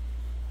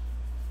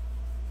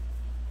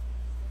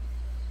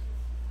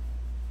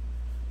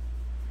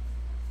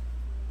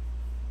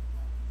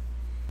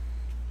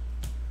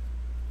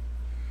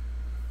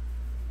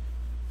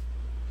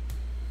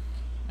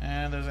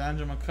 And there's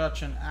Andrew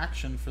McCutchen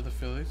action for the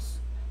Phillies.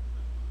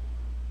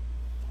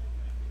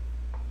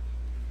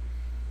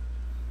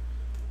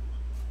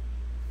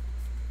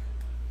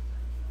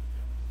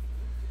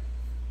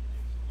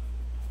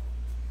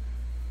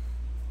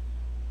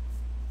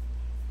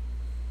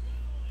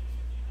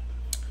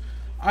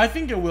 I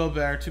think it will,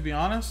 Bear, to be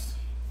honest.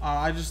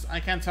 I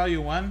can't tell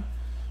you when,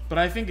 but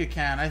I think it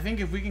can. I think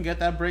if we can get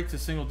that break to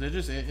single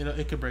digits,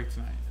 it could break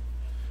tonight.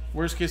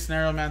 Worst case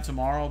scenario, man,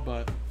 tomorrow,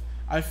 but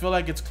I feel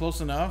like it's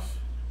close enough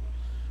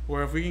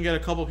where if we can get a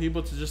couple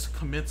people to just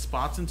commit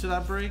spots into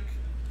that break,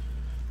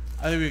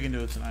 I think we can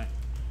do it tonight.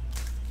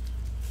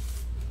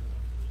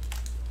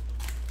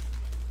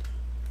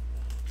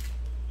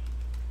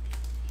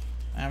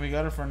 And we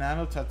got a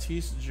Fernando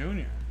Tatis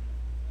Jr.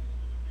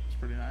 It's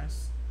pretty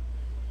nice.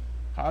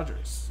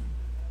 Padres.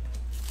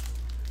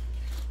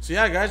 So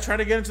yeah, guys, try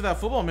to get into that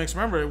football mix.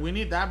 Remember, we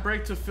need that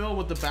break to fill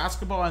with the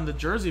basketball and the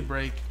jersey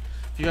break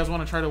if you guys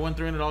want to try to win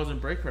 $300 in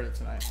break credit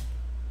tonight.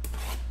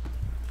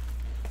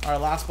 All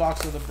right, last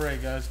box of the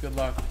break, guys. Good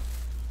luck.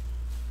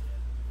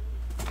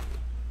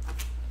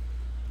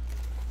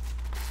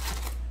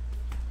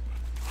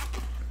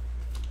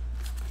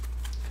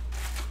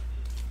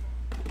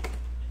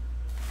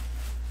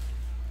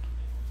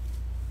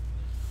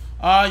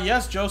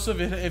 Yes,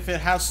 Joseph, if it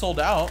has sold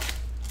out.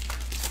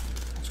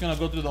 Gonna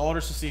go through the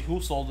orders to see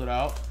who sold it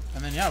out,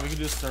 and then yeah, we can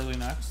do Sterling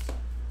next.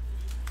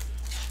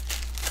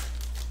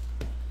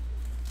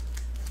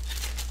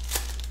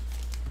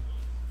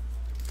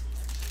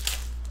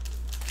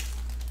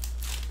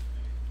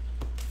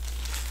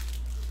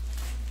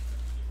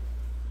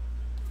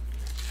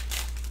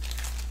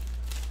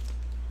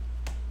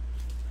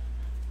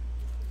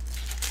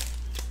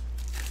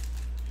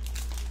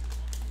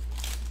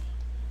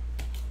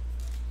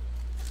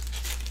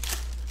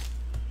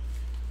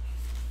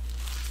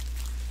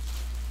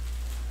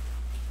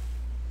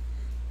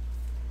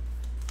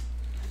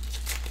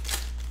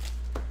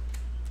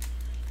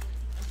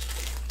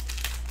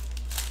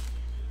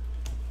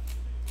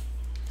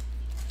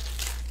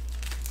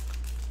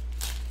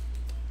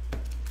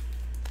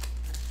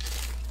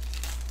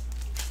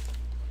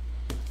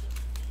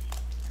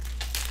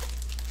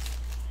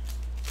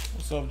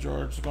 What's up,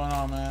 George? What's going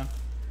on, man?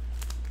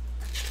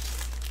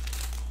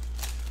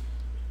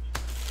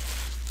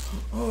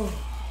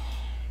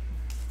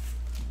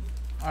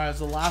 Alright, it's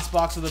the last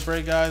box of the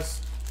break,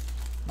 guys.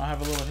 I'll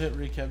have a little hit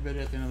recap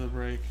video at the end of the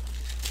break.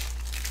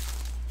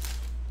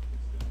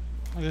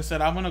 Like I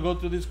said, I'm going to go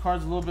through these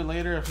cards a little bit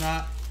later. If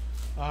not,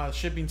 the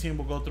shipping team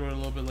will go through it a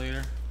little bit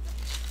later.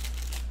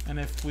 And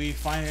if we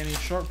find any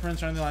short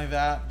prints or anything like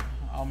that,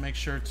 I'll make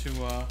sure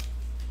to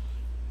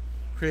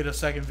create a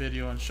second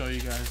video and show you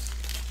guys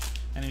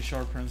any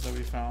short prints that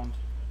we found.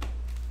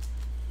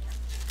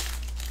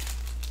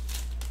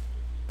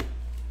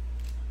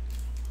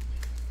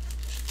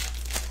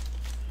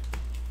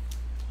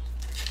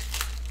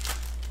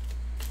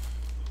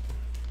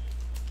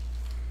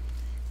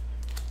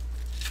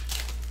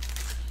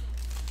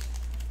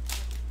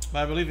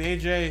 But I believe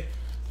AJ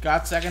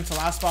got second to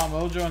last spot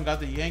mojo and got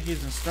the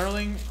Yankees and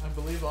Sterling. I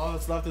believe all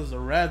that's left is the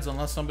Reds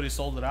unless somebody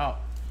sold it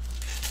out.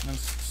 And then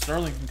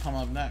Sterling can come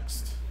up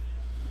next.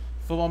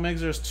 Football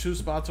Mixer is 2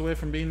 spots away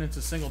from being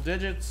into single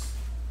digits.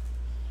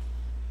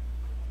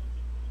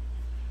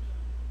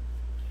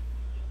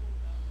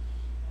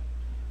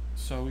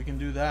 So we can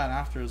do that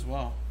after as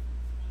well.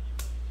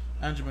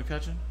 Andrew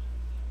McCutcheon.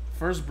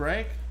 First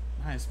break?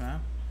 Nice,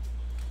 man.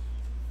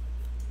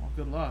 Well,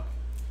 good luck.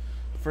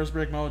 First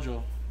break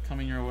mojo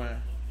coming your way.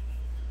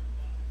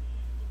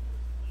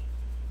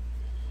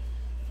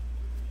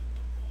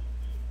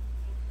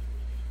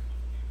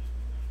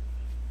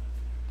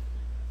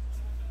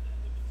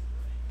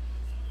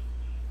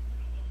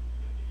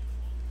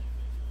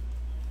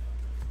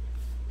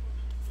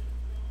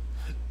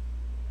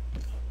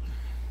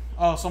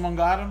 Oh, someone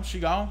got him? She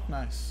got him?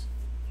 Nice.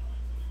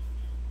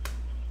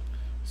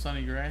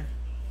 Sonny Gray.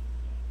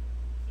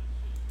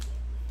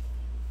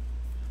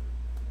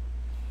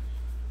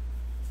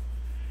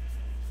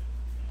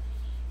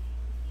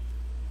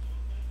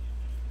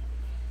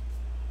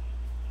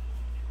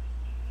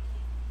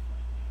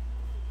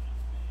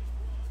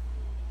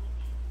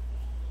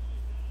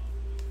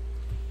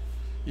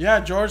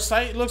 Yeah, George,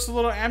 site looks a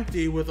little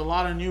empty with a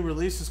lot of new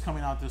releases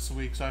coming out this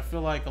week. So I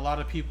feel like a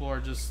lot of people are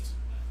just...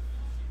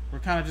 We're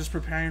kind of just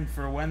preparing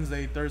for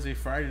Wednesday, Thursday,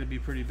 Friday to be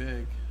pretty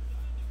big.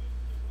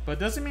 But it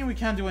doesn't mean we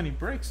can't do any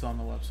breaks on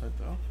the website,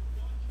 though.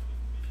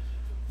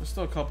 There's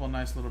still a couple of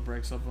nice little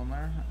breaks up on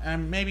there.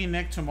 And maybe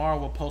Nick tomorrow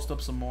will post up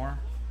some more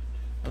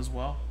as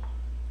well.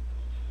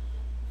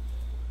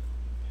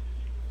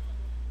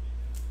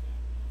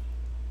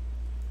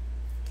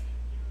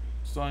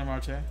 Stoney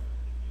Marte.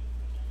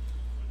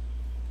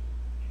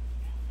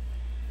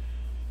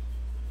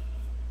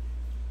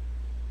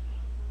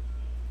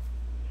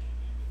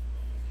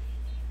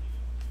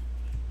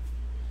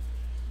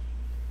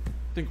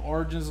 I think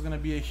Origins is going to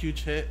be a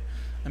huge hit.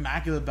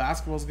 Immaculate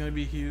Basketball is going to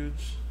be huge.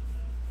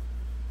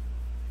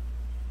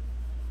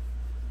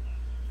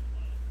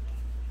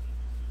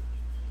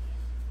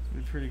 It's going to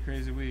be a pretty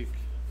crazy week.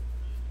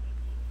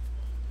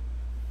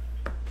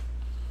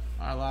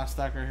 Alright, last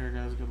stack right here,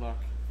 guys. Good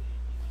luck.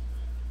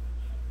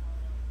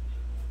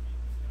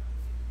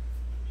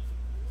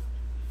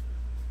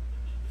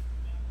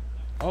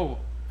 Oh,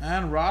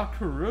 and Rod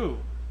Carew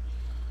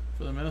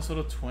for the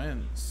Minnesota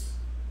Twins.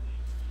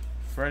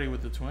 Freddie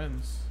with the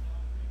Twins.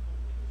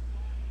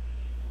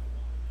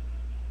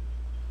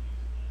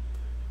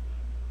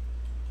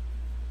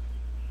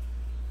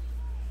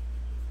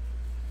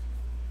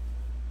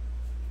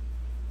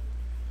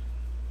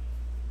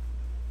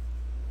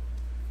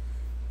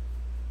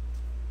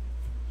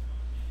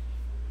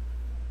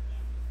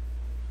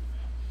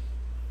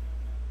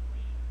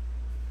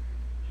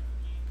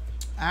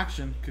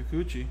 Action,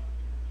 Kikuchi.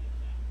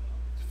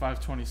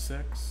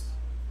 526.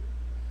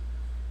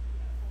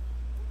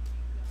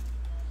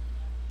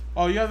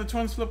 Oh, you have the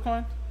Twins flip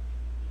coin?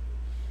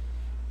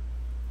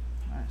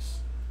 Nice.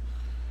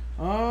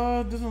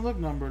 It doesn't look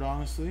numbered,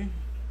 honestly.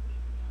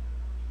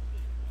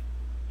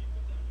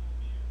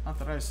 Not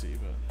that I see,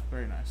 but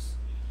very nice.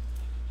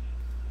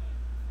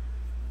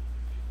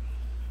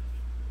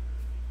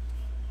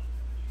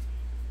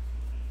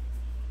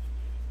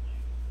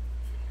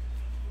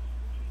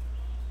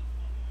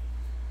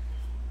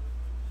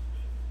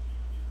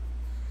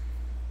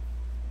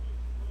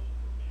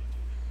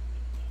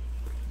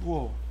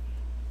 Whoa.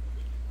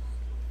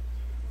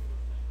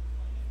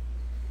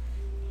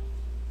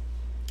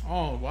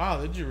 Oh, wow.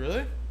 Did you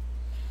really?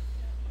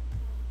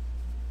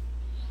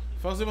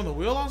 Fell asleep on the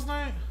wheel last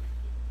night?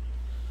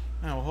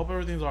 Man, well, hope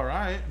everything's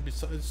alright.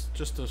 It's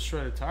just a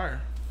shredded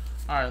tire.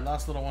 Alright,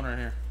 last little one right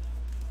here.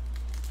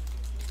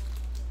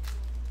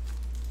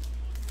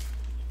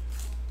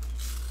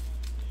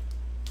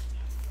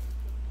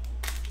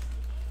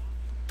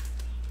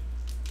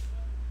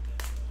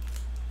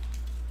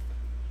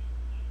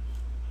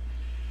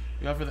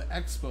 We got for the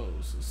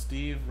Expos,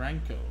 Steve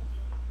Renko.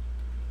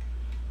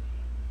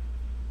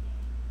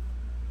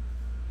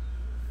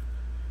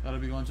 That'll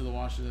be going to the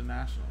Washington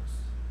Nationals.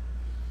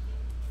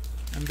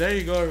 And there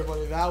you go,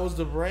 everybody. That was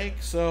the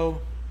break.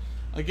 So,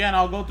 again,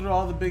 I'll go through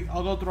all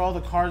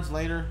the cards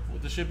later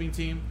with the shipping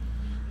team.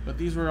 But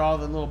these were all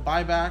the little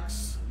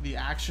buybacks, the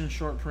action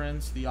short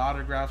prints, the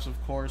autographs,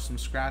 of course, some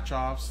scratch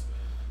offs,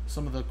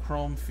 some of the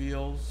chrome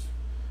feels.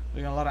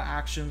 We got a lot of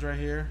actions right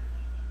here.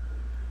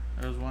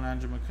 There's one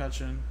Andrew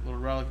McCutcheon,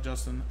 little relic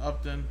Justin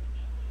Upton,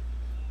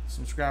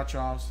 some scratch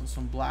offs, and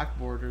some black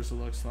borders, it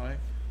looks like.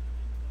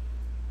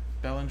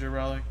 Bellinger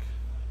relic,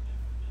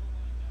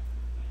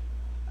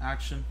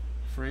 action,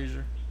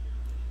 Frazier,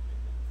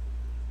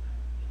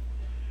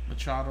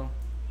 Machado,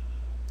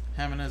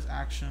 Jimenez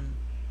action,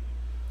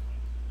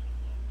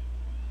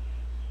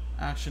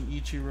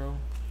 Ichiro,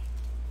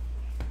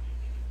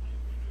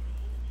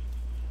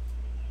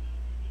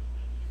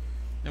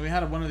 and we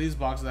had one of these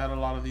boxes that had a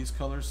lot of these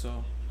colors,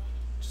 so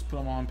just put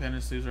them all in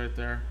pennant sleeves right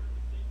there.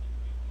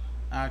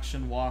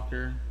 Action,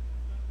 Walker,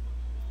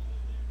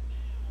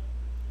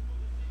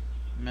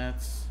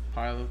 Mets,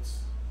 Pilots,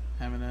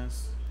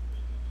 Jimenez,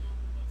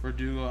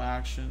 Verdugo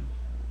action,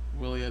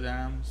 Willie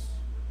Adams,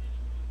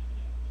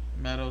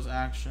 Meadows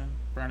action,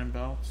 Brandon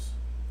Belts,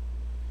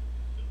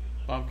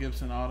 Bob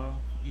Gibson auto,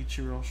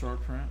 Ichiro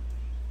short print.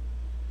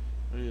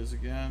 There he is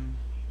again.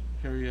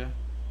 Hiria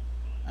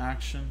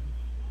action,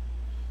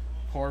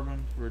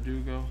 Corbin,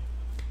 Verdugo.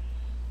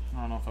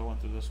 I don't know if I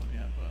went through this one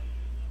yet, but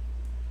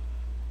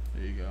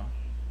there you go.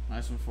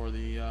 Nice one for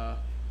the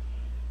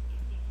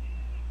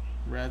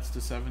Reds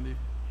to 70.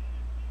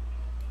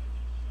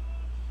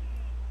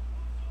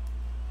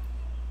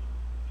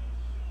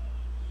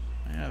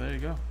 Yeah, there you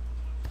go.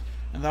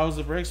 And that was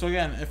the break. So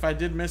again, if I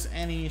did miss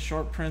any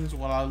short prints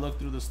while I look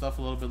through the stuff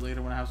a little bit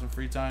later when I have some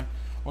free time,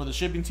 or the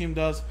shipping team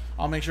does,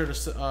 I'll make sure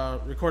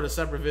to record a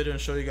separate video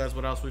and show you guys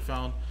what else we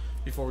found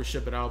before we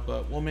ship it out.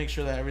 But we'll make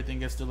sure that everything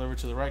gets delivered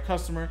to the right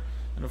customer,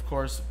 and of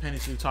course, penny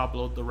sleeve top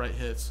load, the right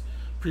hits.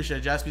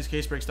 Appreciate it.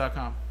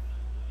 JaspysCaseBreaks.com.